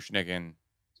of Fu Schnicken.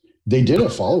 They did a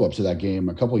follow up to that game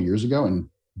a couple of years ago, and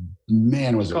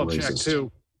man, was it called racist! Shaq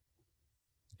 2.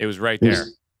 It was right there.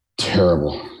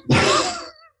 Terrible.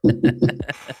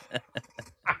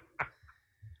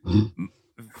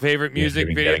 Favorite music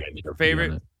video.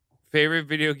 Favorite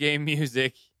video game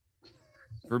music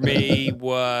for me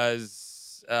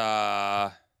was fuck,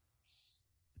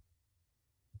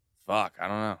 I don't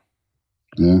know.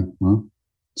 Yeah, well,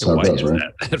 so why it goes, is right?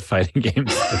 that fighting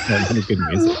games don't have any good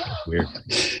music? That's weird.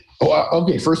 Oh,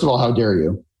 okay. First of all, how dare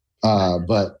you?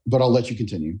 But I'll let you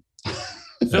continue.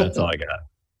 That's all I got.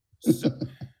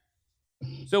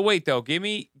 So wait though, give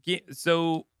me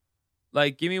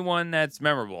one that's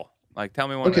memorable. Like tell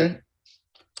me one. Okay.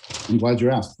 I'm glad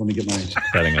you asked. Let me get my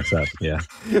setting us up. Yeah.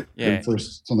 Yeah.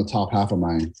 First, it's on the top half of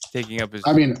my. Taking up his.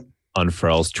 I mean,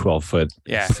 unfurls 12-foot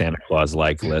Santa Claus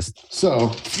like list.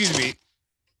 So. Excuse me.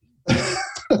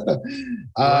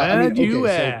 Glad you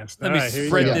asked. Let me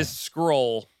spread this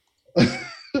scroll.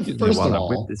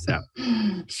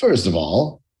 First of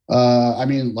all, I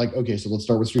mean, like, okay, so let's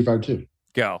start with Street Fighter 2.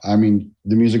 Go. I mean,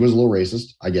 the music was a little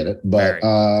racist. I get it, but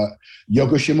Yoko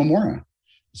Shimomura.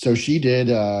 So she did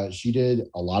a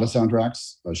lot of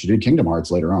soundtracks. She did Kingdom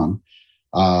Hearts later on.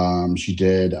 She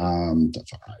did.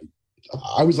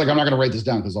 I was like, I'm not going to write this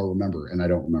down because I'll remember, and I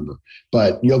don't remember.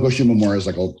 But Yoko Shimomura is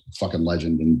like a fucking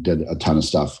legend and did a ton of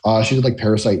stuff. She did like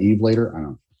Parasite Eve later. I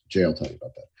don't know. Jay will tell you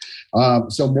about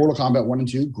that. So Mortal Kombat 1 and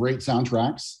 2, great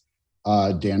soundtracks.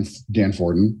 Dan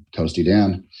Forden, Toasty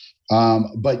Dan.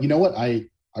 But you know what? I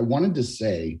wanted to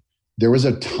say there was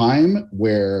a time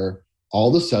where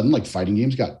all of a sudden, like, fighting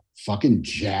games got fucking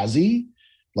jazzy.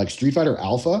 Like Street Fighter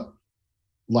Alpha,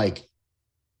 like,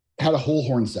 had a whole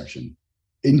horn section.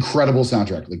 Incredible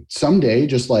soundtrack. Like, someday,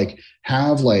 just like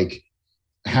have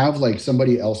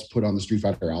somebody else put on the Street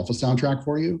Fighter Alpha soundtrack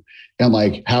for you, and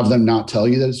like have them not tell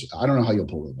you that it's. I don't know how you'll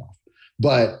pull it off,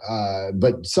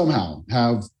 but somehow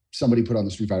have somebody put on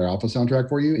the Street Fighter Alpha soundtrack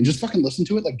for you and just fucking listen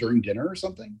to it like during dinner or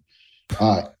something.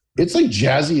 It's like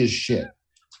jazzy as shit.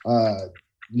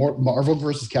 Marvel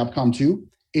vs. Capcom 2,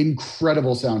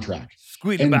 incredible soundtrack.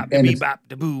 Squealy bop, da bop,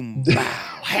 da boom,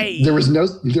 wow. Hey. There was no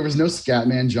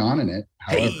Scatman John in it.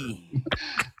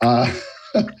 However,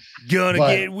 gonna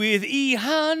get with E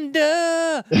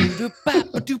Honda.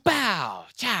 Bow,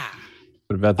 cha.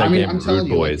 What about that game Rude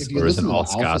Boys? Like, there was an all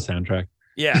ska soundtrack.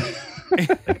 Yeah.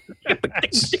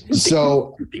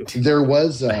 So there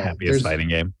was the happiest fighting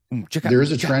game. There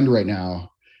is a trend right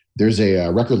now. There's a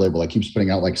record label that keeps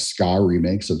putting out like ska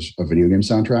remakes of video game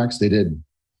soundtracks. They did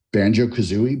Banjo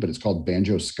Kazooie, but it's called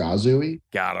Banjo Skazooie.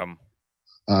 Got him.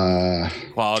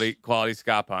 Quality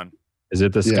ska pun. Is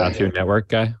it the Ska 2 Network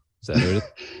guy? Is that who it is?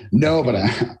 No, but I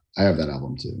have that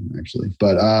album too, actually.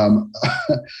 But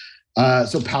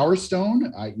so Power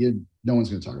Stone, no one's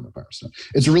going to talk about Power Stone.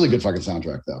 It's a really good fucking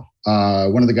soundtrack, though.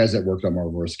 One of the guys that worked on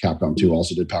Marvel vs. Capcom 2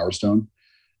 also did Power Stone.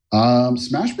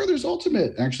 Smash Brothers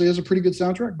Ultimate actually has a pretty good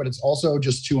soundtrack, but it's also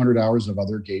just 200 hours of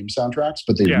other game soundtracks,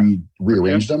 but they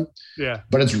rearranged them. Yeah.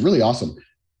 But it's really awesome.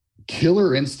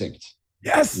 Killer Instinct.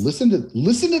 Yes. Listen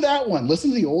to that one. Listen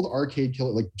to the old arcade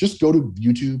Killer. Like, just go to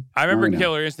YouTube. I remember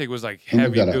Killer Instinct was like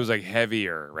heavy. It was like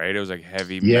heavier, right? It was like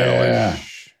heavy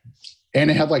metal-ish. And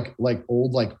it had like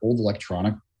old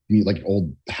electronic, like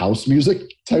old house music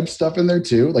type stuff in there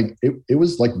too. Like it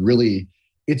was like really,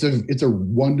 it's a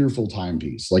wonderful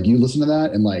timepiece. Like, you listen to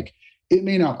that and like, it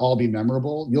may not all be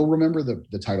memorable. You'll remember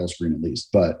the title screen at least,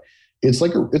 but it's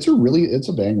like it's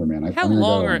a banger, man. How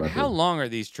long are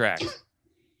these tracks?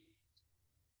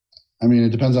 I mean, it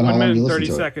depends on how long you listen 30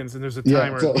 to seconds, and there's a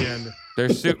timer at the end. They're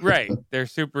right. They're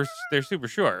super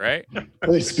short, right?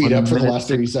 They speed up for the last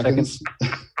 30 seconds.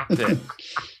 That's it.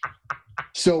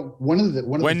 So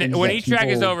when each track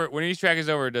is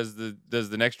over, does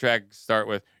the next track start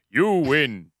with "You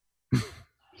win"?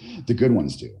 The good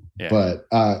ones do. Yeah. But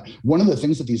one of the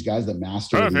things that these guys that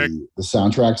master the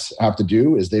soundtracks have to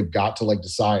do is they've got to like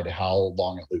decide how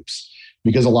long it loops,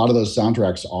 because a lot of those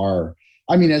soundtracks are.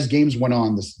 I mean, as games went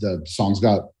on, the songs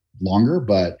got longer,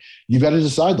 but you've got to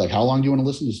decide, like, how long do you want to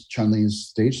listen to Chun-Li's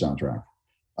stage soundtrack?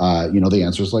 The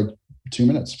answer is like 2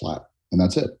 minutes flat, and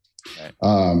that's it.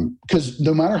 Because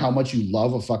no matter how much you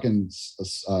love a fucking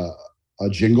a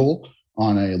jingle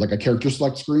on a character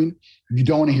select screen, you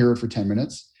don't want to hear it for 10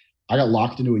 minutes. I got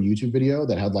locked into a YouTube video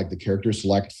that had like the character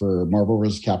select for Marvel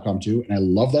vs. Capcom 2, and I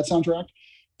love that soundtrack.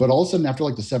 But all of a sudden, after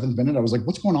like the 7th minute, I was like,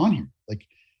 what's going on here? Like,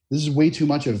 this is way too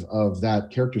much of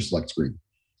that character select screen.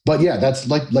 But yeah, that's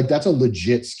like that's a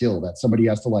legit skill that somebody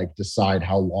has to like decide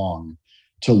how long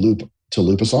to loop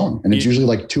a song. And it's usually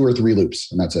like 2 or 3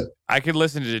 loops, and that's it. I could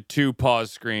listen to 2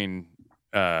 pause screen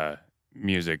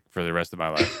music for the rest of my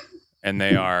life. And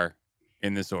they are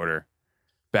in this order.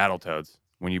 Battletoads.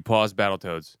 When you pause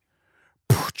Battletoads.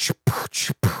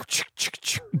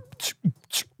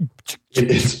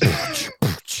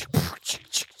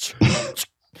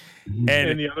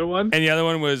 And the other one? And the other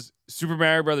one was Super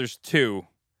Mario Brothers 2.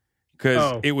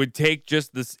 Because it would take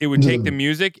just this, it would take the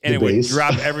music and it would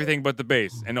drop everything but the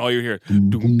bass, and all you hear, doom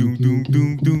doom doom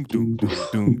doom doom doom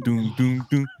doom doom doom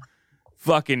doom,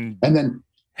 fucking, and then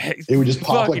it would just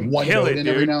pop like one note in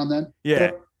every now and then. Yeah,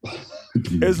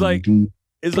 it's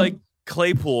like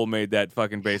Claypool made that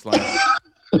fucking bass line.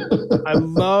 I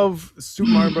love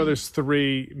Super Mario Brothers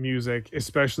 3 music,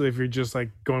 especially if you're just like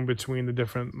going between the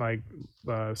different like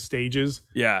stages.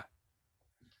 Yeah.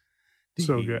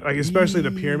 So good, like especially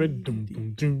the pyramid.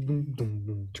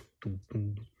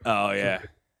 Oh yeah.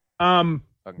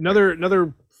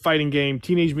 Another fighting game,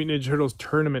 Teenage Mutant Ninja Turtles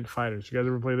Tournament Fighters. You guys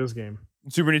ever play this game?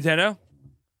 Super Nintendo.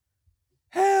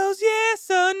 Hells yeah,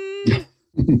 son!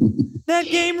 That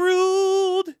game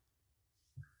ruled.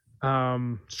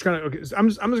 Just kind of okay. So I'm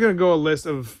just gonna go a list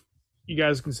of, you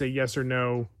guys can say yes or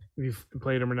no if you've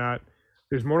played them or not.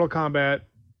 There's Mortal Kombat.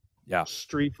 Yeah.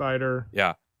 Street Fighter.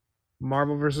 Yeah.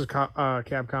 Marvel vs.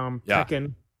 Capcom, yeah.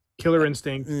 Tekken, Killer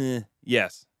Instinct.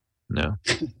 Yes. No.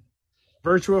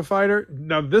 Virtua Fighter.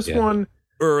 Now this one,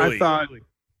 early. I thought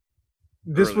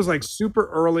this was like super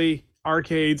early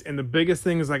arcades, and the biggest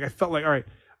thing is like I felt like, all right,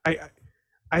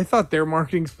 I thought their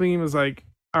marketing scheme was like,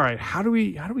 all right, how do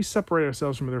we separate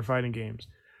ourselves from other fighting games?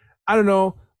 I don't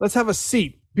know. Let's have a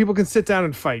seat. People can sit down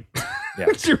and fight. Yeah.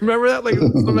 Do you remember that? Like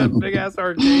some that big ass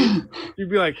arcade. You'd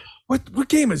be like, "What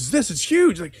game is this? It's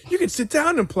huge! Like you can sit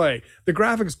down and play." The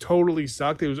graphics totally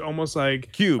sucked. It was almost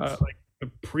like cubes, like a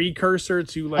precursor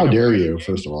to like. How dare you?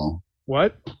 First of all,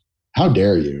 what? How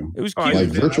dare you? It was like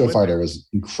Virtua Fighter was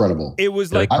incredible. It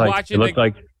was like watching. It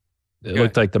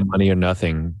looked like the Money or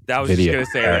Nothing. That was video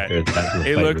just gonna say that.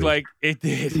 It looked like it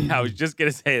did. I was just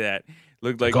gonna say that.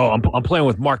 Looked like I'm playing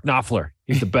with Mark Knopfler.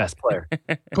 He's the best player.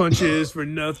 Punches for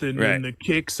nothing and the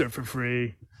kicks are for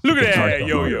free. Look at that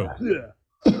yo-yo. Yeah.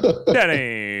 That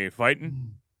ain't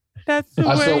fighting. That's the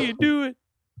way you do it.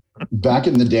 Back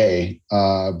in the day,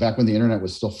 back when the internet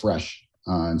was still fresh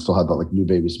and still had that like new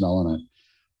baby smell on it,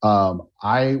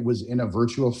 I was in a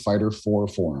Virtua Fighter 4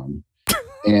 forum.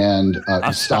 And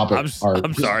stop it. I'm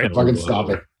sorry. Fucking stop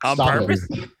it. On purpose?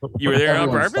 You were there on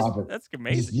purpose? That's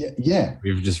amazing. Yeah.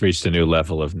 We've just reached a new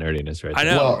level of nerdiness right I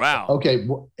there. know. Well, wow. Okay.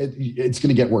 It's going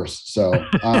to get worse. So,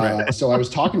 so I was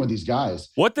talking with these guys.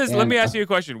 Let me ask you a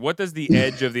question. What does the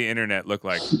edge of the internet look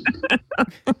like?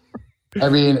 I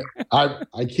mean,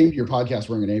 I came to your podcast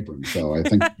wearing an apron, so I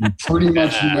think you pretty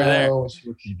much know.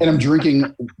 And I'm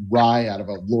drinking rye out of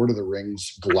a Lord of the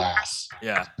Rings glass.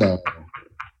 Yeah. So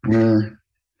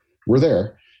we're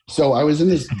there. So I was in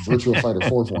this Virtua Fighter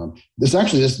 4 forum.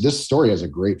 This story has a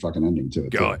great fucking ending to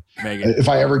it. Go, Megan. If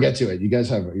I ever get to it, you're gonna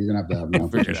have to have me on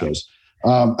for shows.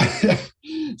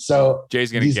 So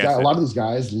Jay's gonna guess a lot of these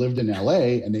guys lived in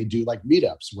LA, and they do like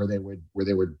meetups where they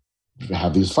would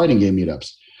have these fighting game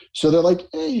meetups. So they're like,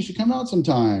 "Hey, you should come out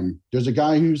sometime." There's a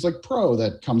guy who's like pro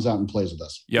that comes out and plays with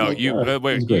us. Yo, like, you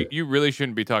really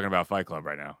shouldn't be talking about Fight Club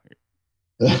right now.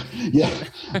 Yeah.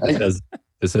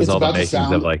 This is all the makings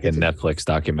of like a Netflix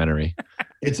documentary.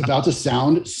 It's about to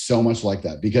sound so much like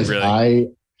that because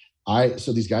really?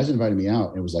 So these guys invited me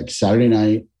out. It was like Saturday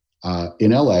night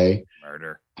in LA.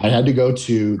 Murder. I had to go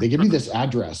to, they give me this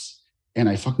address and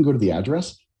I fucking go to the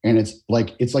address and it's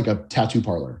like a tattoo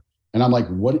parlor. And I'm like,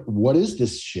 what is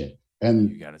this shit?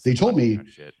 And they told me,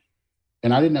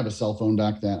 and I didn't have a cell phone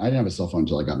back then. I didn't have a cell phone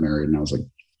until I got married and I was like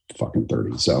fucking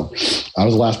 30. So I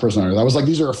was the last person on earth. I was like,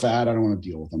 these are a fad. I don't want to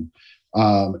deal with them.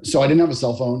 So I didn't have a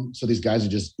cell phone. So these guys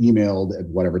had just emailed at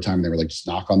whatever time they were like, just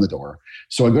knock on the door.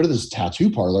 So I go to this tattoo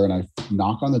parlor and I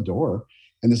knock on the door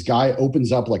and this guy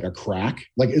opens up like a crack.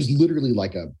 Like it was literally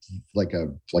like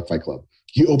Fight Club.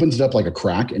 He opens it up like a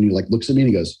crack and he like looks at me and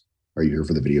he goes, "Are you here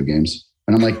for the video games?"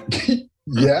 And I'm like,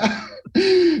 yeah,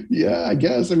 I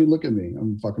guess. I mean, look at me.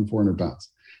 I'm fucking 400 pounds.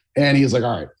 And he's like,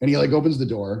 all right. And he like opens the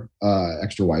door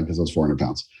extra wide because I was 400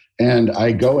 pounds. And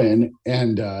I go in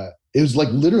and it was like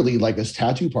literally like this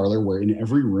tattoo parlor where in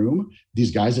every room,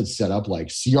 these guys had set up like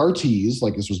CRTs,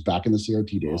 like this was back in the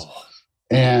CRT days,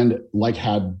 and like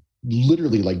had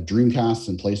literally like Dreamcasts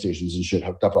and PlayStations and shit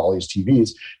hooked up to all these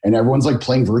TVs, and everyone's like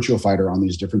playing Virtua Fighter on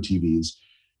these different TVs.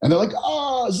 And they're like,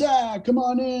 "Oh, Zach, come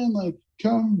on in, like,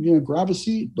 come, grab a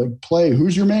seat, like, play.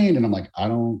 Who's your main?" And I'm like, I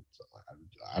don't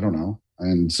know.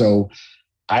 And so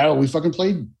we fucking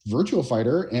played Virtua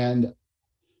Fighter, and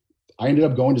I ended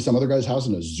up going to some other guy's house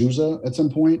in Azusa at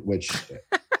some point, which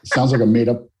sounds like a made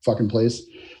up fucking place.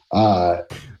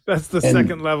 That's the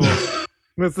second level.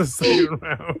 That's the second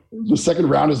round. The second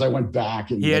round is I went back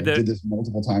and did this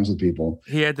multiple times with people.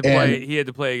 He had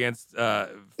to play against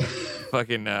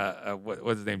fucking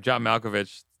what's his name, John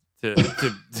Malkovich, to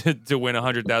win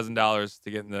 $100,000 to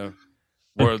get in the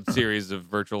World Series of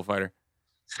Virtual Fighter.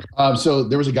 So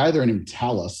there was a guy there named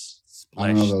Talus. I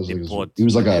don't know if that was he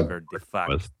was like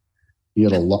he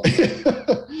had a lot.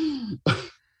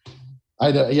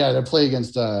 I had to play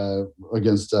against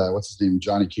what's his name,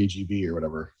 Johnny KGB or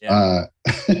whatever. Yeah.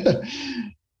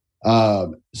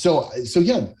 So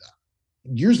yeah,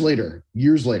 years later,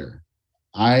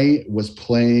 I was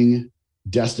playing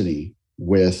Destiny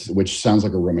which sounds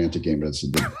like a romantic game, but it's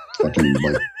the fucking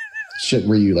like shit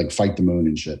where you like fight the moon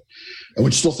and shit,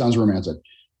 which still sounds romantic.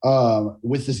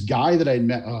 With this guy that I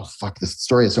met. Oh fuck, this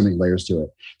story has so many layers to it.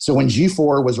 So when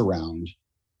G4 was around,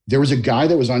 there was a guy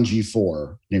that was on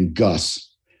G4 named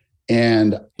Gus,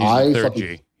 and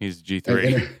He's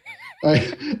G3.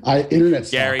 I internet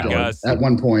Gary, Gus, at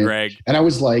one point, Greg, and I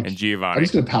was like, and Giovanni. I'm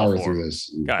just gonna power through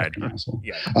this. Go ahead.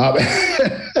 Yeah.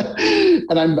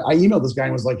 And I emailed this guy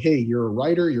and was like, "Hey, you're a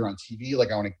writer. You're on TV.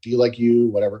 Like, I want to be like you,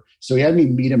 whatever." So he had me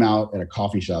meet him out at a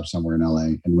coffee shop somewhere in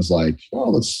LA, and was like,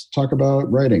 "Oh, let's talk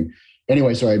about writing."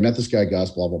 Anyway, so I met this guy, Gus.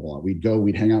 Blah blah blah.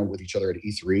 We'd hang out with each other at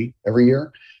E3 every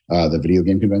year, the video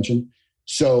game convention.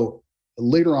 So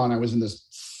later on, I was in this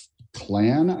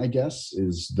clan, I guess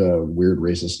is the weird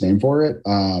racist name for it,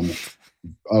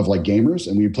 of like gamers,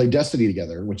 and we played Destiny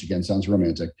together, which again sounds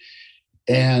romantic.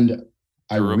 And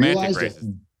I realized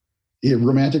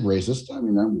romantic racist. I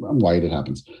mean, I'm white, it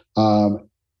happens.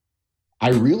 I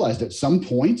realized at some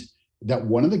point that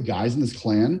one of the guys in this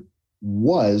clan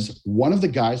was one of the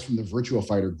guys from the Virtua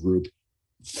Fighter group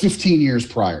 15 years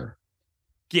prior.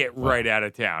 Get right out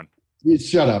of town.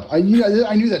 Shut up. I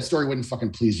knew that story wouldn't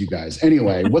fucking please you guys.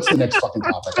 Anyway, what's the next fucking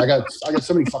topic? I got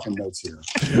so many fucking notes here.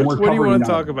 What do you want to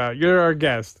talk about? You're our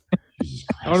guest.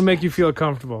 I want to make you feel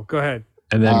comfortable. Go ahead.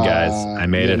 And then, guys, I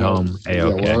made it home. Okay. Yeah,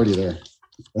 we're already there.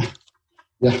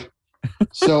 Yeah.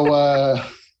 So, I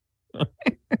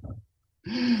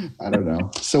don't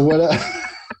know. So what?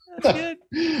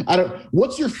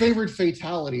 What's your favorite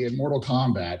fatality in Mortal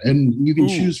Kombat? And you can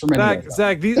choose from any of them.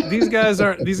 Zach, these guys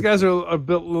are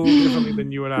built a little differently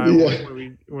than you and I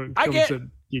when it comes to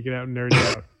geeking out and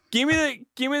nerding out. Give me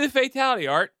the fatality,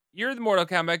 Art. You're the Mortal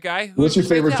Kombat guy. What's your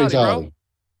favorite fatality? Bro?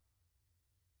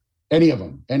 Any of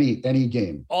them, any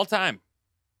game, all time.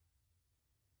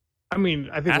 I mean,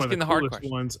 I think one of the coolest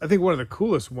ones. I think one of the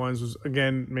coolest ones was,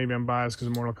 again, maybe I'm biased because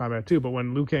of Mortal Kombat 2, but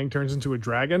when Liu Kang turns into a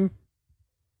dragon.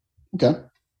 Okay.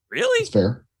 Really? It's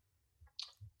fair.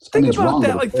 Think about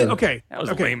that. Like, okay. That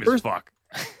was lame as fuck.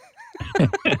 I'm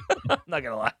not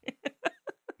gonna lie.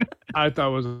 I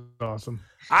thought it was awesome.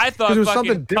 I thought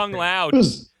fucking Kung Lao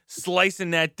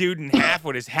slicing that dude in half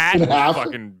with his hat was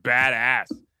fucking badass.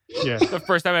 Yeah. The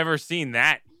first time I ever seen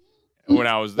that when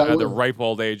I was at the ripe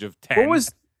old age of 10. What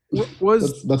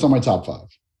was that's on my top 5.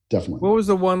 Definitely. What was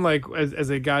the one like as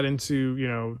they got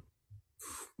into,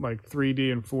 like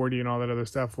 3D and 4D and all that other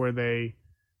stuff where they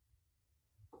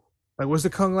was the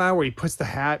Kung Lao where he puts the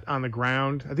hat on the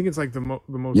ground? I think it's like the most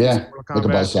Mortal Kombat, like a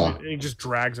buzzsaw. And he just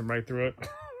drags him right through it.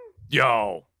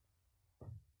 Yo,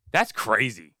 that's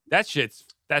crazy. That shit's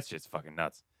fucking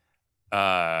nuts.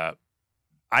 I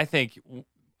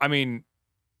mean,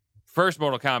 first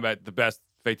Mortal Kombat, the best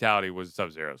fatality was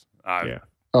Sub-Zero's. Yeah.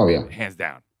 Oh yeah. Hands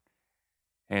down.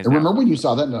 And remember when you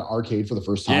saw that in an arcade for the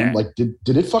first time? Yeah. Like, did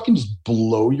it fucking just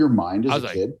blow your mind as a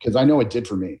kid? Because I know it did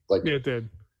for me. Like, yeah, it did.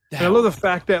 And I love the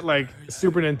fact that like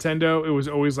Super Nintendo, it was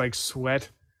always like sweat.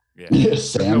 Yeah,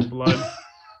 sand. No blood.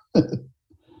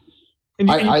 And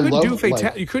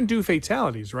you couldn't do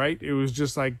fatalities, right? It was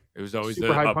just like it was always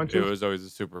super high punches. It was always a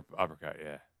super uppercut.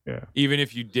 Yeah. Yeah. Even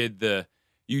if you did the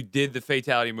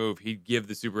fatality move, he'd give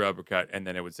the super uppercut, and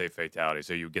then it would say fatality,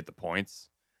 so you would get the points,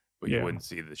 but you wouldn't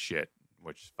see the shit.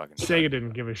 Which fucking Sega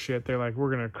didn't give a shit. They're like, we're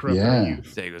gonna corrupt you.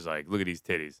 Sega was like, look at these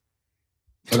titties.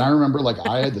 And I remember like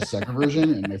I had the second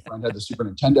version, and my friend had the Super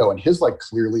Nintendo, and his like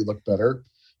clearly looked better,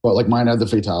 but like mine had the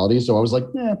fatality, so I was like,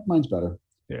 mine's better.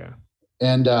 Yeah.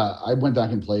 And I went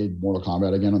back and played Mortal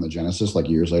Kombat again on the Genesis like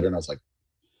years later, and I was like,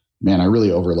 man, I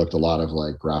really overlooked a lot of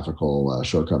like graphical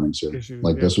shortcomings here.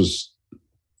 This was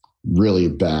really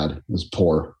bad. It was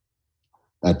poor.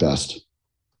 at best.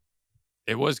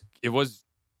 It was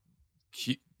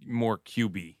more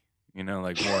QB,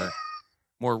 like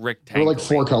more There rectangular. were like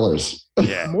 4 colors.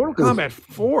 Yeah. Mortal Kombat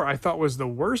 4, I thought was the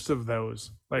worst of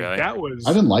those. Like Really? that was.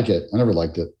 I didn't like it. I never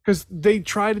liked it. Because they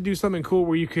tried to do something cool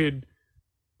where you could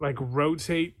like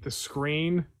rotate the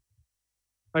screen.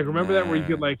 Like remember that where you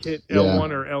could like hit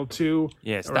L1 or L2.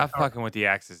 Yeah, stop fucking with the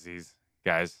axes,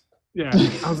 guys. Yeah,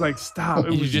 I was like, stop!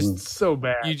 It You was just- just so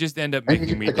bad. You just end up I think making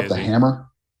you could me pick up the dizzy. hammer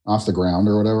off the ground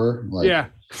or whatever. Like, Yeah,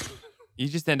 You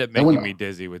just end up That one- making me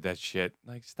dizzy with that shit.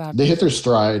 Like, stop. they hit their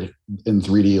stride in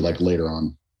 3D like later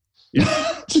on.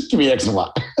 Just give me X and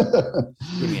Y.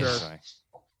 Give me a Sure. try.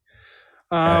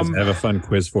 Guys, I have a fun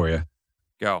quiz for you.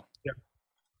 Go.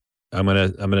 I'm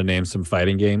gonna name some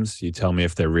fighting games. You tell me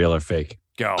if they're real or fake.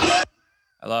 Go. I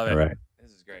love it. All right.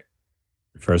 This is great.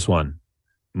 First one,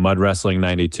 Mud Wrestling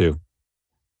 '92.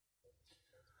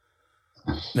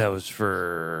 That was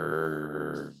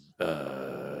for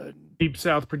Deep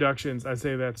South Productions. I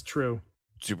say that's true.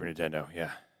 Super Nintendo.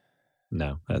 Yeah.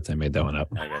 No, I made that one up.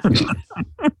 I guess.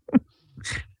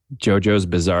 JoJo's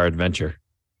Bizarre Adventure.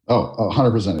 Oh,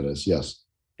 100% it is. Yes.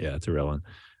 Yeah, it's a real one.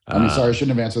 I mean, sorry, I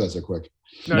shouldn't have answered that so quick.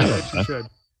 No, you should.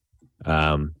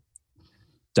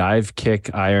 Dive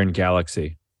Kick Iron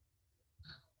Galaxy.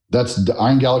 That's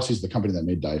Iron Galaxy is the company that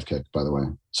made Dive Kick, by the way.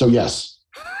 So yes.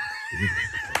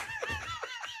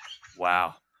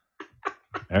 Wow.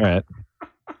 All right.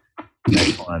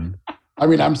 Next one. I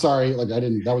mean, I'm sorry. Like I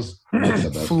didn't. That was Mike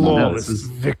said that. Flawless this is-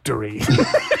 victory.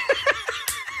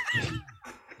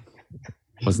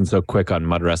 Wasn't so quick on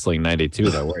Mud Wrestling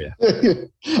 '92, though, were you?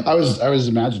 I was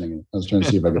imagining it. I was trying to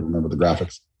see if I could remember the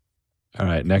graphics. All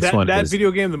right. Next that one that is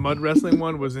video game, the mud wrestling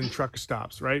one, was in truck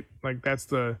stops, right? Like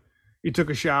that's you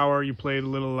took a shower, you played a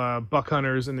little Buck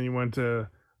Hunters, and then you went to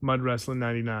Mud Wrestling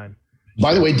 '99.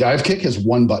 By the way, Dive Kick has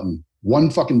one button, one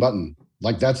fucking button.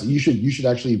 Like that's you should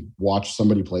actually watch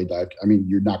somebody play Dive. I mean,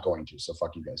 you're not going to, so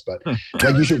fuck you guys. But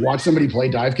like you should watch somebody play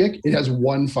Dive Kick. It has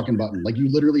one fucking button. Like you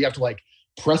literally have to like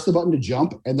press the button to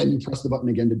jump, and then you press the button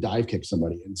again to dive kick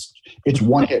somebody. It's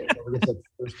one hit. Whoever gets that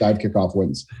first dive kick off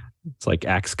wins. it's like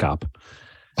Axe Cop.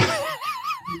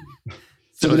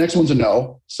 So the next one's a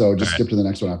no. So just All right. skip to the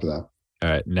next one after that. All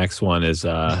right. Next one is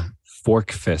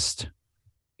Fork Fist.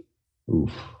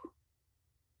 Oof.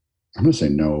 I'm gonna say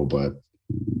no, but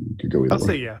you could go either I'll way.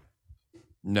 say yeah.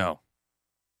 No.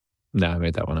 No, I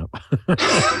made that one up.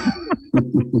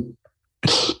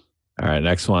 All right.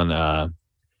 Next one,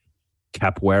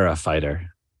 Capoeira Fighter.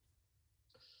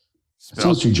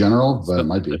 Sounds too general, but it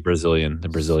might be. The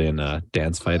Brazilian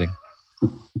dance fighting.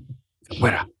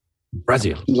 Capoeira.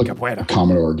 Brazil. Seems like Capoeira. a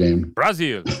Commodore game.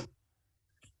 Brazil. Is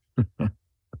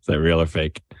that real or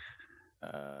fake?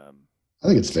 I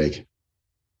think it's fake.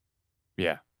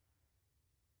 Yeah.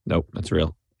 Nope, that's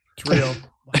real. It's real.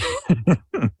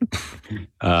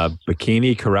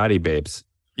 Bikini Karate Babes.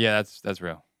 Yeah, that's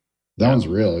real. That one's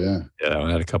real, yeah. Yeah, that one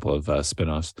had a couple of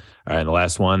spin-offs. All right, and the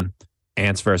last one,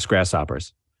 Ants vs.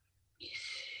 Grasshoppers.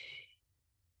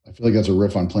 I feel like that's a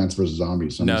riff on Plants vs.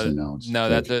 Zombies. So I'm gonna say no. It's fake.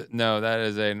 That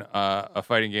is a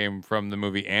fighting game from the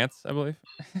movie Ants, I believe.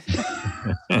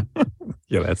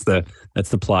 Yeah, that's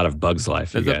the plot of Bug's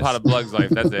Life. That's you a guys. pot of Bug's Life.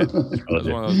 That's it. That was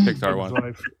one of those Pixar ones.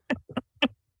 Life.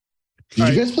 Did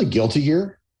you guys play Guilty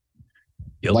Gear?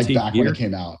 Guilty like back Gear? when it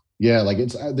came out. Yeah, like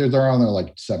it's they're on their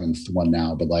like 7th one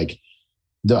now, but like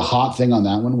the hot thing on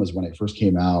that one was when it first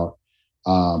came out.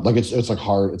 Like it's like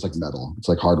hard, it's like metal. It's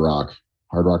like hard rock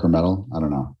or metal. I don't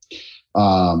know.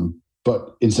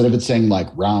 But instead of it saying like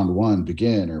round 1,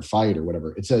 begin or fight or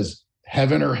whatever, it says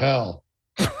heaven or hell.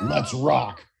 Let's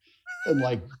rock. And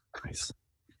like Nice.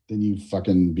 then you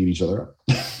fucking beat each other up.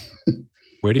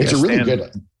 Where do you It's a guys really stand?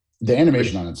 good. The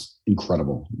animation on it's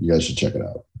incredible. You guys should check it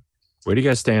out. Where do you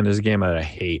guys stand? There's a game that I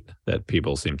hate that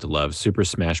people seem to love. Super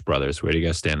Smash Brothers. Where do you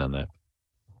guys stand on that?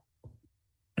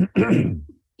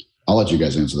 I'll let you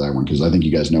guys answer that one because I think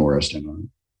you guys know where I stand on it.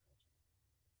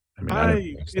 I mean, I don't know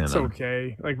where I stand It's on it.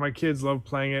 okay. Like my kids love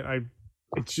playing it.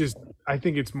 I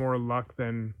think it's more luck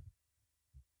than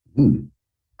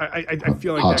I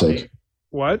feel like Hot that take. game.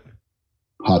 What?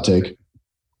 Hot take.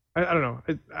 I don't know.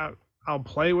 I'll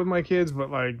play with my kids, but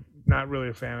like not really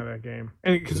a fan of that game.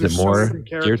 And because Is it there's so more many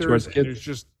geared characters, towards and kids? there's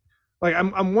just like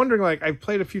I'm wondering. Like I've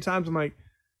played a few times. I'm like,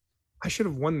 I should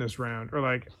have won this round, or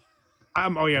like,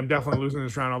 I'm definitely losing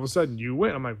this round. All of a sudden, you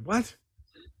win. I'm like, what?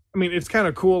 I mean, it's kind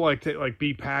of cool, like to like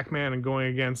beat Pac-Man and going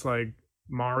against like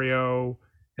Mario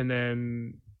and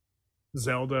then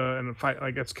Zelda and fight.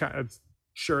 Like it's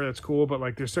sure that's cool, but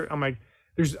like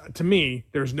to me,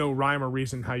 there's no rhyme or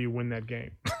reason how you win that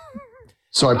game.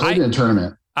 So I played in a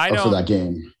tournament I for don't. that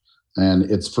game, and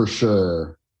it's for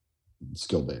sure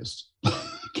skill based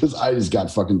because I just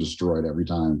got fucking destroyed every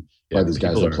time by these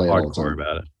guys people that are play it all the hardcore time.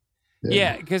 about it.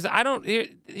 Yeah, because I don't.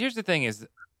 Here's the thing: is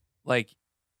like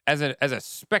as a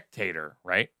spectator,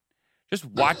 right? Just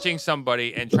watching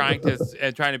somebody and trying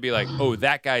to be like, oh,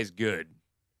 that guy's good.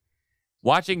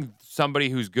 Watching somebody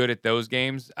who's good at those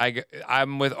games,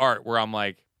 I'm with Art where I'm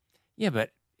like, yeah,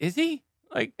 but is he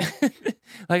like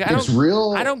like It's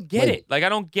real. I don't get it. Like I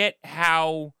don't get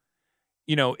how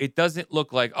it doesn't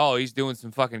look like he's doing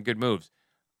some fucking good moves.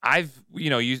 I've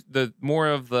used the more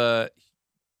of the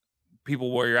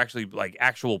people where you're actually like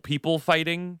actual people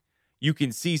fighting. You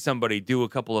can see somebody do a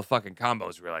couple of fucking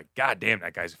combos where you're like, God damn,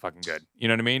 that guy's fucking good. You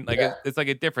know what I mean? Like it's like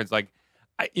a difference. Like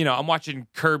I'm watching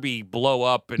Kirby blow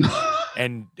up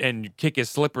and kick his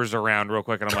slippers around real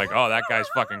quick, and I'm like, oh, that guy's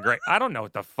fucking great. I don't know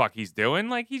what the fuck he's doing.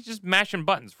 Like he's just mashing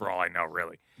buttons for all I know,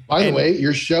 really. By the way,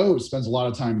 your show spends a lot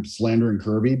of time slandering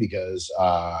Kirby because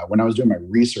when I was doing my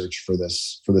research for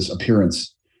this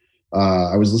appearance,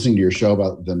 I was listening to your show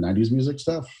about the 90s music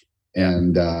stuff,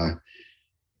 and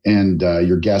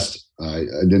your guest, I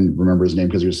didn't remember his name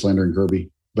because he was slandering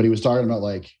Kirby, but he was talking about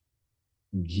like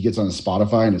he gets on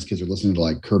Spotify and his kids are listening to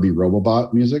like Kirby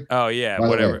Robobot music. Oh yeah,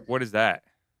 whatever. What is that?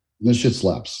 This shit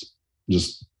slaps.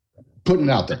 Just putting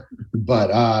it out there. But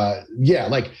I think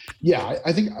like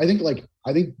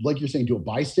you're saying, to a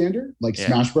bystander, like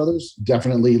Smash Brothers,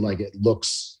 definitely like it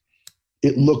looks.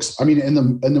 I mean,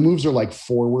 and the moves are like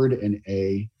forward and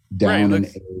A, down and A.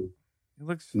 It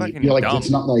looks fucking like dumb. it's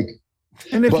not like.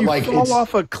 And if you fall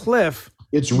off a cliff,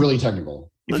 it's really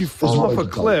technical. If you fall off a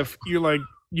cliff, you're like,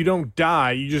 you don't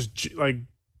die. You just like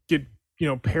get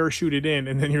parachuted in,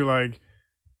 and then you're like,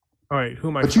 all right, who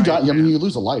am I? But you die. I mean, you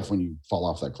lose a life when you fall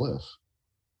off that cliff.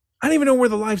 I don't even know where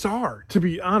the lives are, to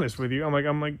be honest with you. I'm like,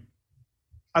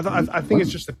 I think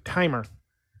it's just a timer.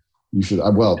 You should.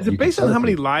 Is it based on how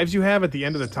many lives you have at the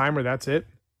end of the timer? That's it.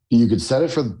 You could set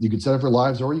it for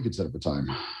lives, or you could set it for time.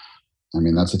 I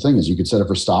mean, that's the thing is you could set it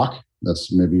for stock.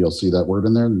 That's maybe you'll see that word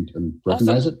in there and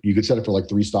recognize it. You could set it for like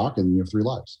 3 stock and you have 3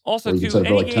 lives. Also,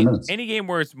 too, any game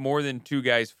where it's more than 2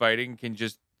 guys fighting can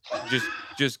just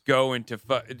go into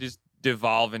just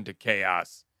devolve into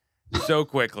chaos so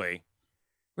quickly.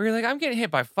 Where you're like, I'm getting hit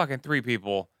by fucking 3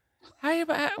 people.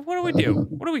 What do we do?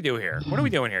 What do we do here? What are we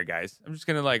doing here, guys? I'm just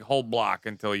gonna like hold block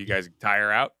until you guys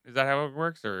tire out. Is that how it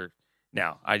works, or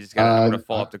no? I'm gonna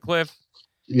fall off the cliff.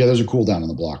 Yeah, there's a cooldown on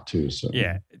the block too. So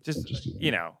yeah, it's just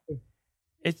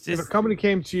if a company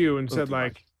came to you and said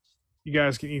like, you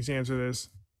guys can each answer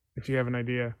this if you have an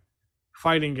idea.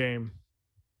 Fighting game.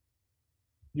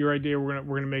 Your idea, we're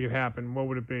gonna make it happen. What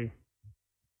would it be?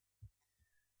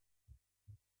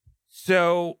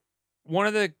 So one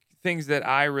of the things that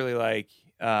I really like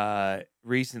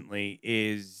recently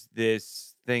is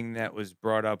this thing that was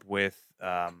brought up with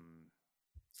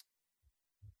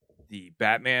the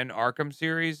Batman Arkham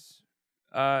series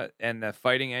and the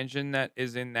fighting engine that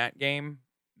is in that game.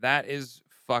 That is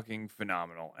fucking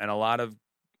phenomenal, and a lot of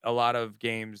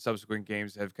games, subsequent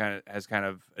games, has kind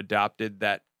of adopted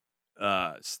that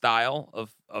style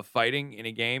of fighting in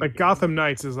a game. Like Gotham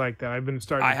Knights is like that. I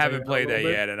haven't played that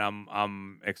yet, and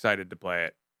I'm excited to play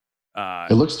it.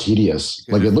 It looks tedious.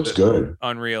 Like it looks good.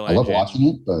 Unreal Engine. I love watching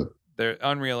it, but the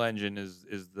Unreal Engine is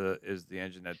the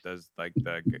engine that does like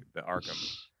the Arkham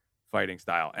fighting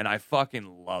style, and I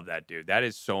fucking love that, dude. That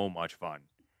is so much fun.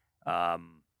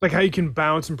 Like how you can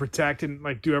bounce and protect and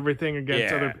like do everything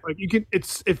against other. Like you can.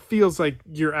 It feels like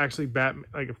you're actually Batman.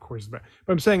 Like of course it's Batman,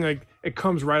 but I'm saying like it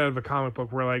comes right out of a comic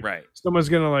book where like someone's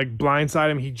gonna like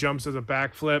blindside him. He jumps as a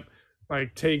backflip.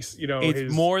 Like takes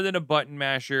It's more than a button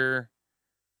masher,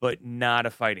 but not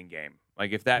a fighting game.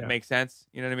 Like if that makes sense,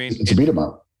 you know what I mean? It's a beat 'em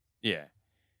up. Yeah,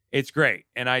 it's great,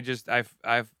 and I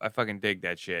fucking dig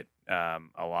that shit a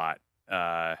lot.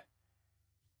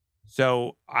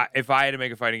 So if I had to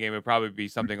make a fighting game, it would probably be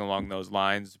something along those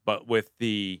lines, but with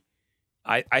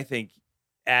I think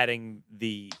adding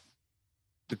the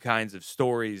kinds of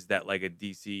stories that like a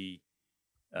DC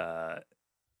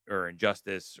or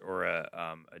Injustice or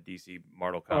a DC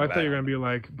Mortal Kombat. Oh, I thought you were gonna be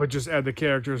like, but just add the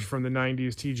characters from the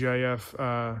 '90s TGIF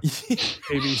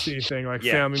ABC thing, like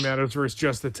Family Matters versus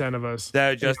Just the 10 of Us.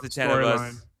 Just the 10 of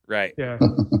us, right? Yeah.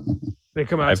 They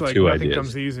come out like nothing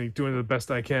comes easy, doing the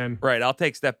best I can. Right, I'll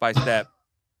take step by step.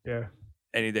 Yeah.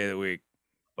 Any day of the week,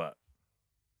 but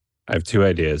I have 2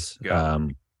 ideas.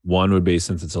 One would be,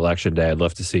 since it's election day, I'd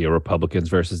love to see a Republicans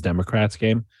versus Democrats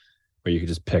game where you could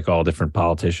just pick all different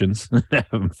politicians and have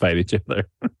them fight each other.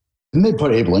 Didn't they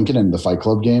put Abe Lincoln in the Fight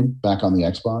Club game back on the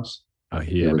Xbox? Oh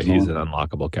yeah, but he's an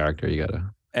unlockable character. You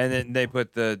gotta. And then they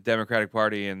put the Democratic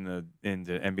Party into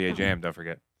NBA Jam. Don't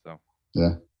forget. So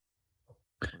yeah.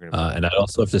 And I'd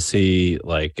also have to see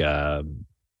like all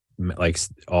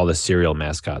the cereal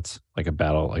mascots, like a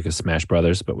battle, like a Smash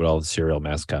Brothers, but with all the cereal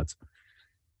mascots.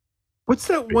 What's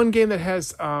that one game that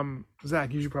has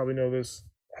Zach? You should probably know this.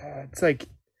 It's like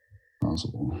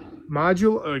Possible.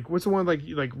 module. Like what's the one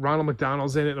like Ronald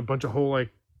McDonald's in it and a bunch of whole like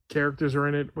characters are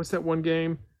in it? What's that one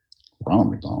game?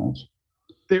 Ronald McDonald's.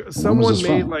 Someone this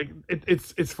made from? like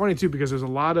it's funny too because there's a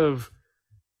lot of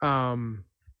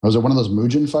Was it one of those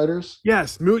Mugen fighters?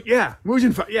 yes,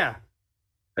 Mugen Fight. Yeah.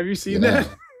 Have you seen that?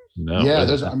 No, Yeah,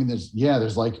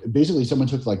 there's like basically someone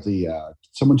took like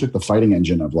the fighting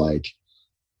engine of like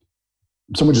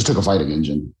someone just took a fighting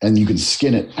engine and you can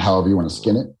skin it however you want to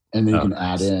skin it, and then you can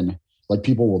add in like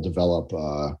people will develop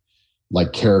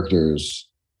like characters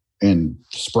and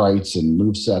sprites and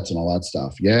move sets and all that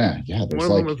stuff. Yeah. One There's of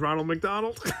like them was Ronald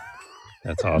McDonald.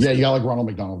 That's awesome. yeah, you got like Ronald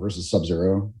McDonald versus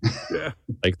Sub-Zero. Yeah.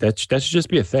 Like that should just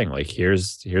be a thing. Like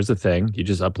here's the thing. You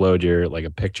just upload your like a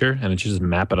picture and it should just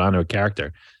map it onto a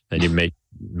character. Then you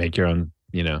make your own,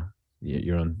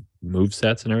 your own move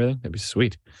sets and everything. That'd be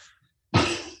sweet.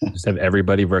 Just have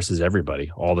everybody versus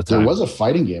everybody all the time. There was a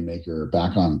fighting game maker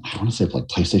back on, I want to say like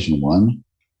PlayStation 1,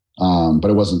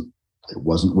 but it wasn't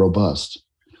robust.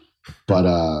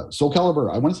 But Soul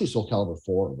Calibur, I want to say Soul Calibur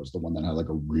 4 was the one that had like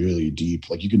a really deep,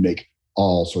 like you could make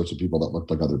all sorts of people that looked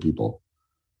like other people.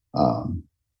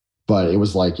 But it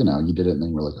was like, you did it and then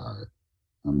you were like, all right,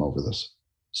 I'm over this.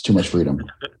 It's too much freedom.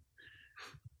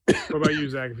 What about you,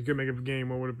 Zach? If you could make a game,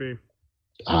 what would it be?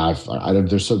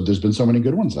 There's been so many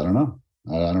good ones. I don't know.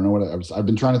 I don't know what I've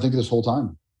been trying to think of this whole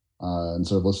time.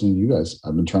 Instead of listening to you guys,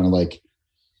 I've been trying to like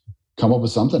come up with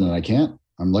something and I can't.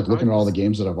 I'm like looking at all the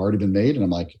games that have already been made and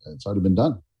I'm like, it's already been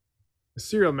done. The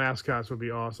cereal mascots would be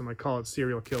awesome. I call it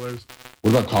serial killers. What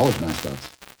about college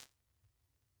mascots?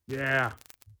 Yeah.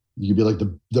 You could be like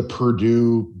the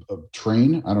Purdue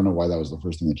train. I don't know why that was the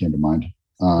first thing that came to mind.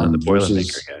 The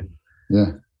Boilermaker guy.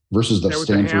 Yeah. Versus the with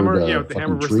Stanford the hammer, with the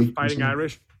hammer versus tree. the Fighting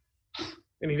Irish.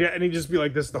 And he'd just be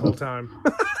like this the whole time.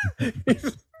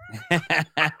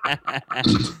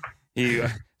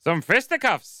 Some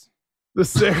fisticuffs. The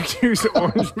Syracuse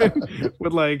Orangemen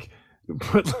would like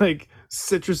put like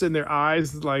citrus in their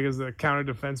eyes like as a counter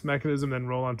defense mechanism, then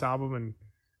roll on top of them and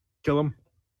kill them.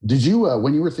 Did you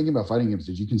when you were thinking about fighting games,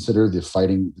 did you consider the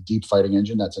deep fighting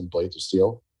engine that's in Blades of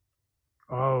Steel?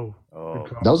 Oh.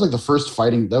 That was like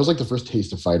the first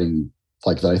taste of fighting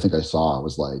like that I think I saw. It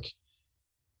was like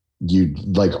you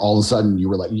like all of a sudden you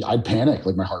were like, I'd panic,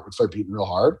 like my heart would start beating real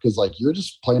hard because like you're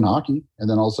just playing hockey and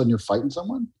then all of a sudden you're fighting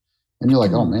someone and you're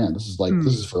like, oh man, this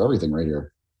is for everything right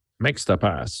here. Makes the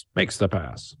pass. But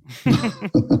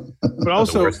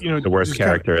also, the worst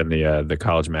character in the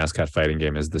college mascot fighting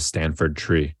game is the Stanford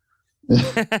tree.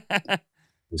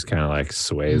 He's kind of like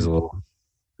sways a little.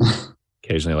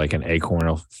 Occasionally, like an acorn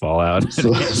will fall out.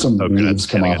 So, some leaves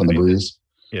come off in the breeze.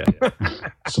 Yeah.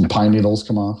 Some pine needles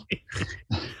come off.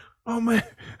 Oh man,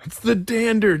 it's the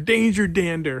danger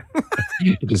dander.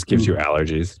 It just gives you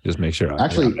allergies. Just make sure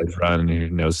Actually, your eyes run and your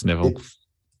nose snivel.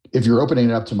 If you're opening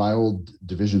it up to my old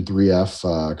Division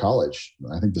 3F college,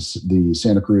 I think the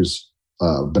Santa Cruz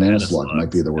banana slug might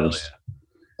be the worst.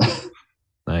 Yeah.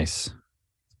 Nice,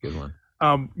 good one.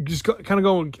 Just kind of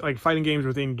going like fighting games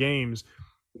within games.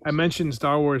 I mentioned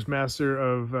Star Wars Master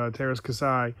of Teräs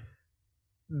Käsi.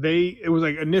 It was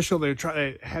like initial. They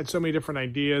had so many different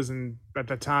ideas, and at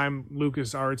the time,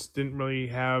 LucasArts didn't really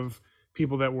have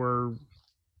people that were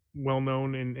well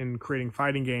known in creating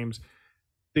fighting games.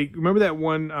 They remember that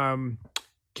one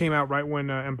came out right when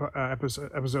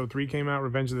episode 3 came out,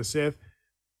 Revenge of the Sith.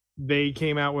 They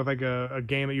came out with like a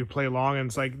game that you play along, and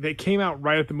it's like they came out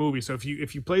right at the movie. So if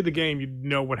you played the game, you'd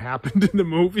know what happened in the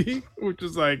movie, which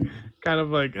is like kind of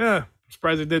like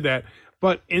surprised they did that.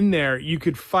 But in there you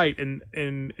could fight, and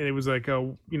it was like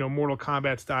a Mortal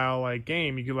Kombat style like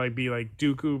game. You could like be like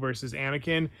Dooku versus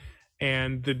Anakin,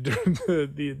 and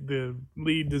the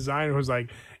lead designer was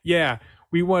like, yeah,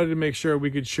 we wanted to make sure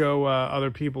we could show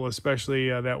other people, especially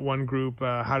that one group,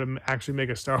 how to actually make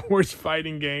a Star Wars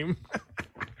fighting game.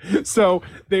 So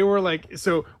they were like,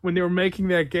 so when they were making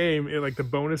that game, like the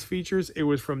bonus features, it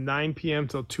was from 9 p.m.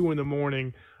 till 2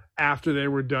 a.m. after they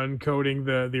were done coding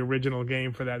the original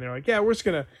game for that. And they're like, yeah, we're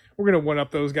gonna one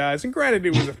up those guys. And granted,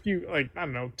 it was a few, like, I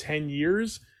don't know, 10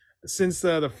 years since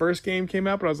the first game came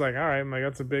out, but I was like, all right, I'm like,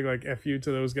 that's a big like FU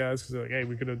to those guys, because they're like, hey,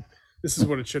 we could have, this is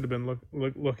what it should have been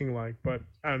looking like. But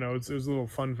I don't know, it was a little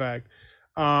fun fact.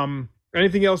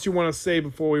 Anything else you want to say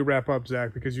before we wrap up,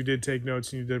 Zach? Because you did take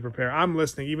notes and you did prepare. I'm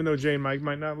listening, even though Jay and Mike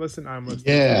might not listen. I'm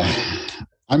listening. Yeah,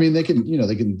 I mean they can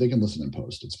listen in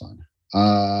post. It's fine.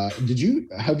 Have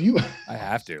you? I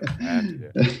have to.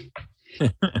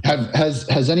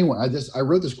 Has anyone? I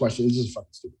wrote this question. This is a fucking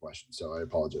stupid question, so I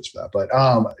apologize for that. But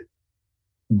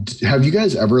have you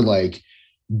guys ever like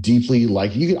deeply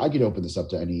like I could open this up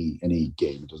to any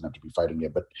game. It doesn't have to be fighting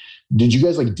game. But did you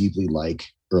guys like deeply like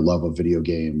or love a video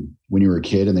game when you were a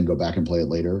kid and then go back and play it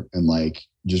later and like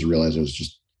just realize it was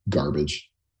just garbage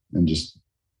and just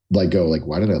like go like,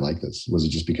 why did I like this? Was it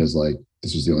just because like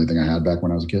this was the only thing I had back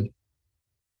when I was a kid?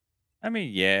 I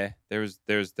mean, yeah, there's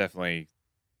definitely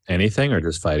anything or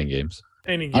just fighting games.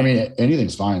 Any game. I mean,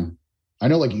 anything's fine. I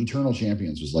know like Eternal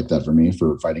Champions was like that for me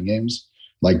for fighting games.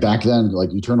 Like back then,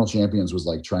 like Eternal Champions was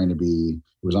like trying to be,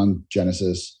 it was on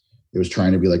Genesis. It was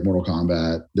trying to be like Mortal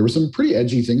Kombat. There were some pretty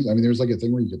edgy things. I mean, there was like a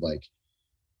thing where you could like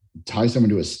tie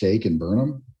someone to a stake and burn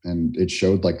them. And it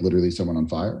showed like literally someone on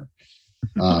fire.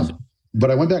 But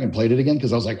I went back and played it again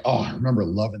because I was like, oh, I remember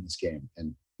loving this game.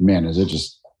 And man, it's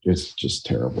just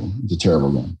terrible. It's a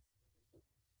terrible game.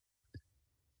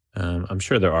 I'm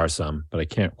sure there are some, but I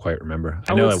can't quite remember.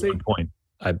 I know at one point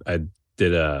I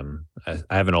did I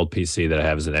have an old PC that I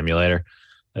have as an emulator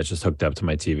that's just hooked up to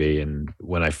my TV, and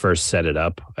when I first set it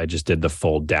up, I just did the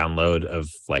full download of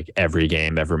like every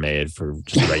game ever made for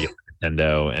just regular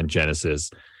Nintendo and Genesis.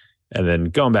 And then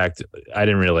going back to, I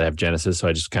didn't really have Genesis, so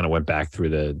I just kind of went back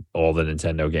through all the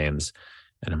Nintendo games,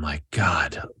 and I'm like,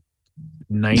 God,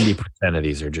 90% of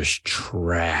these are just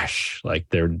trash. Like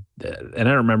and I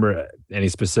don't remember any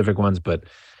specific ones, but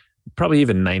probably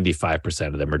even 95%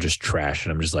 of them are just trash.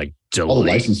 And I'm just like, delete. All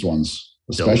the licensed ones,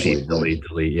 especially. Delete.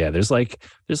 Yeah, there's like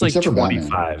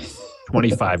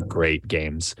 25 great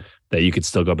games that you could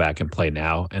still go back and play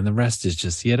now. And the rest is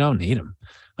just, you don't need them.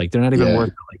 Like they're not even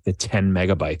worth like the 10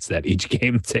 megabytes that each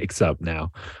game takes up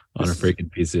now on a freaking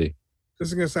PC. This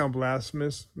is going to sound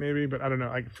blasphemous maybe, but I don't know.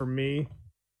 Like for me,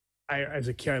 as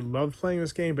a kid, I loved playing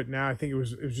this game, but now I think it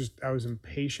was just, I was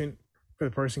impatient for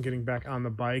the person getting back on the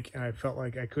bike, and I felt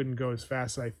like I couldn't go as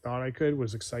fast as I thought I could.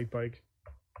 Was Excite Bike.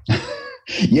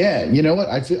 Yeah, you know what?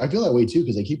 I feel that way too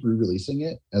because they keep re-releasing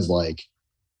it as like,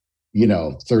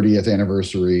 30th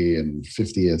anniversary and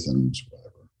 50th and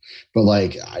whatever. But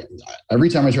like, every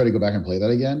time I try to go back and play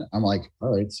that again, I'm like,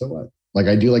 all right, so what? Like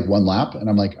I do like one lap, and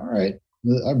I'm like, all right,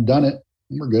 I've done it.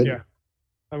 We're good. Yeah,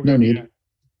 no need.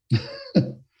 Yeah.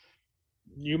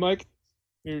 You, Mike?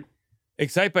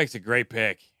 Excite Bike's a great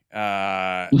pick.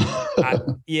 I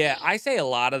say a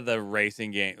lot of the racing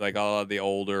game, like all of the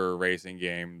older racing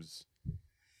games,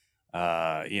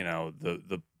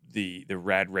 the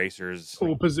Rad Racers,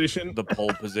 pole position, the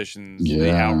pole positions,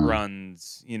 the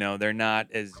outruns, they're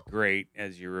not as great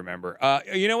as you remember.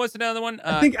 What's another one?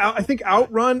 I think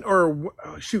Outrun or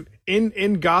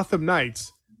in Gotham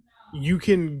Knights, you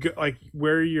can go, like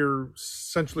where you're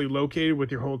centrally located with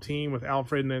your whole team with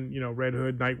Alfred and then Red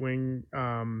Hood, Nightwing,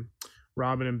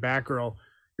 Robin, and Batgirl.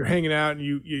 You're hanging out and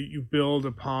you build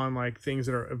upon like things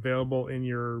that are available in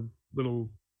your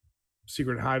little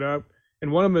secret hideout.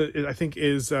 And one of them I think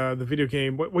is the video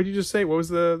game. What did you just say? What was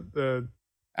the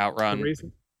Outrun? The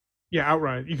racing? Yeah,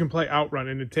 Outrun. You can play Outrun,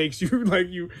 and it takes you like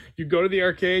you go to the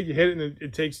arcade, you hit it, and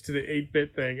it takes you to the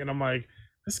 8-bit thing. And I'm like,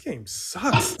 this game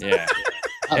sucks. Yeah.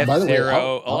 By the way,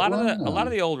 a lot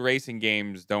of the old racing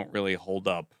games don't really hold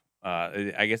up.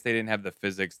 I guess they didn't have the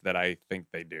physics that I think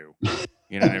they do.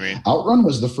 You know what I mean? Outrun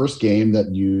was the first game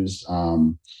that used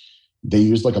they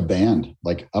used like a band.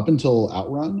 Like up until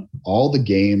Outrun, all the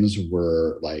games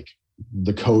were like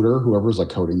the coder, whoever was like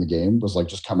coding the game, was like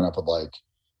just coming up with like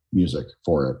music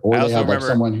for it. Or they had like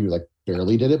someone who like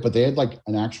barely did it, but they had like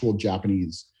an actual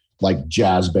Japanese like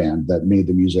jazz band that made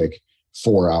the music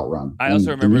for Outrun. I also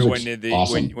remember when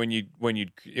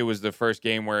it was the first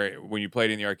game where when you played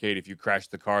in the arcade, if you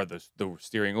crashed the car, the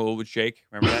steering wheel would shake.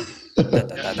 Remember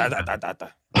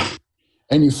that?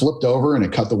 And you flipped over and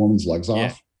it cut the woman's legs off.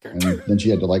 Yeah. And then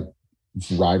she had to like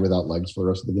ride without legs for the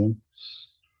rest of the game.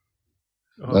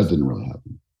 That didn't really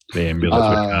happen. The ambulance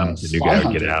would come, and you got to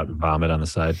get out and vomit on the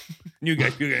side. You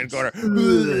guys in the corner.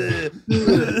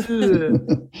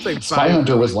 Spy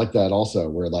Hunter was like that also,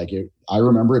 where like I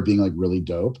remember it being like really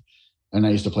dope, and I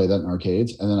used to play that in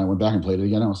arcades, and then I went back and played it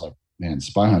again. And I was like, man,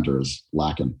 Spy Hunter is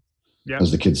lacking,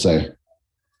 as the kids say.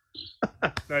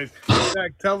 Nice.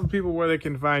 Zach, tell the people where they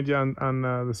can find you on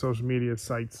the social media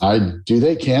sites. Can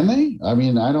they? I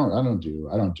mean, I don't do.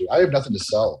 I have nothing to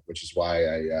sell, which is why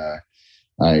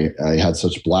I had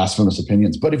such blasphemous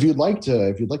opinions. But if you'd like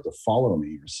to follow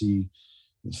me or see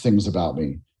things about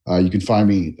me, you can find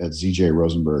me at ZJ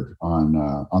Rosenberg on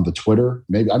the Twitter.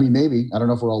 Maybe I don't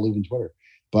know if we're all leaving Twitter,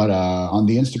 but on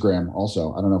the Instagram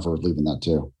also. I don't know if we're leaving that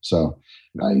too. So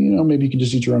maybe you can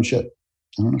just eat your own shit.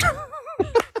 I don't know.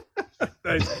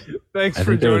 Nice. Thanks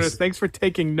for joining us. Thanks for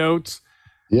taking notes.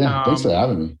 Yeah, thanks for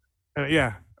having me.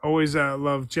 Yeah, always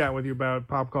love chatting with you about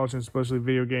pop culture, especially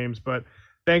video games. But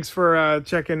thanks for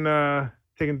taking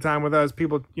time with us.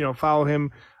 People, follow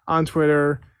him on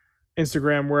Twitter,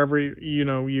 Instagram, wherever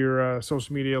your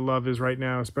social media love is right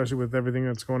now, especially with everything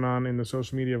that's going on in the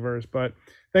social media verse. But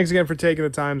thanks again for taking the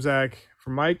time, Zach. For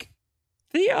Mike,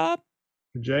 see ya.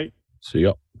 For Jay, see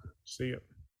ya. See ya.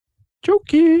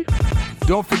 Jokey.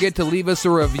 Don't forget to leave us a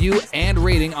review and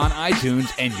rating on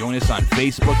iTunes, and join us on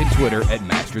Facebook and Twitter at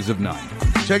Masters of None.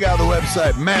 Check out the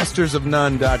website,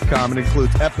 mastersofnone.com. It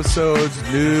includes episodes,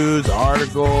 news,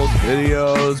 articles,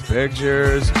 videos,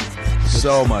 pictures,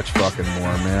 so much fucking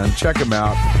more, man. Check them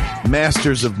out.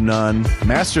 Masters of None.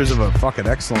 Masters of a fucking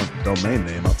excellent domain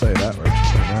name, I'll tell you that right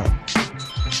now.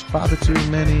 Father too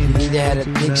many. You think they had it?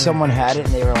 Think someone had it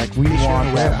and they were like, "We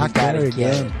want that. We gotta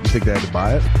get it." You think they had to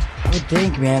buy it? I would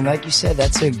think, man. Like you said,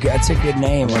 that's a good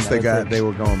name. Unless they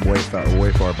were going way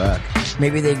far back.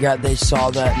 Maybe they saw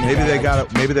that. And Maybe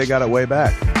they got it way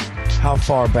back. How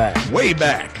far back? Way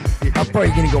back. How far are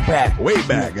you gonna go back? Way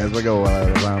back as we go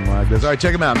around like this. All right,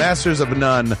 check them out.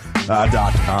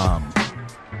 mastersofnone.com.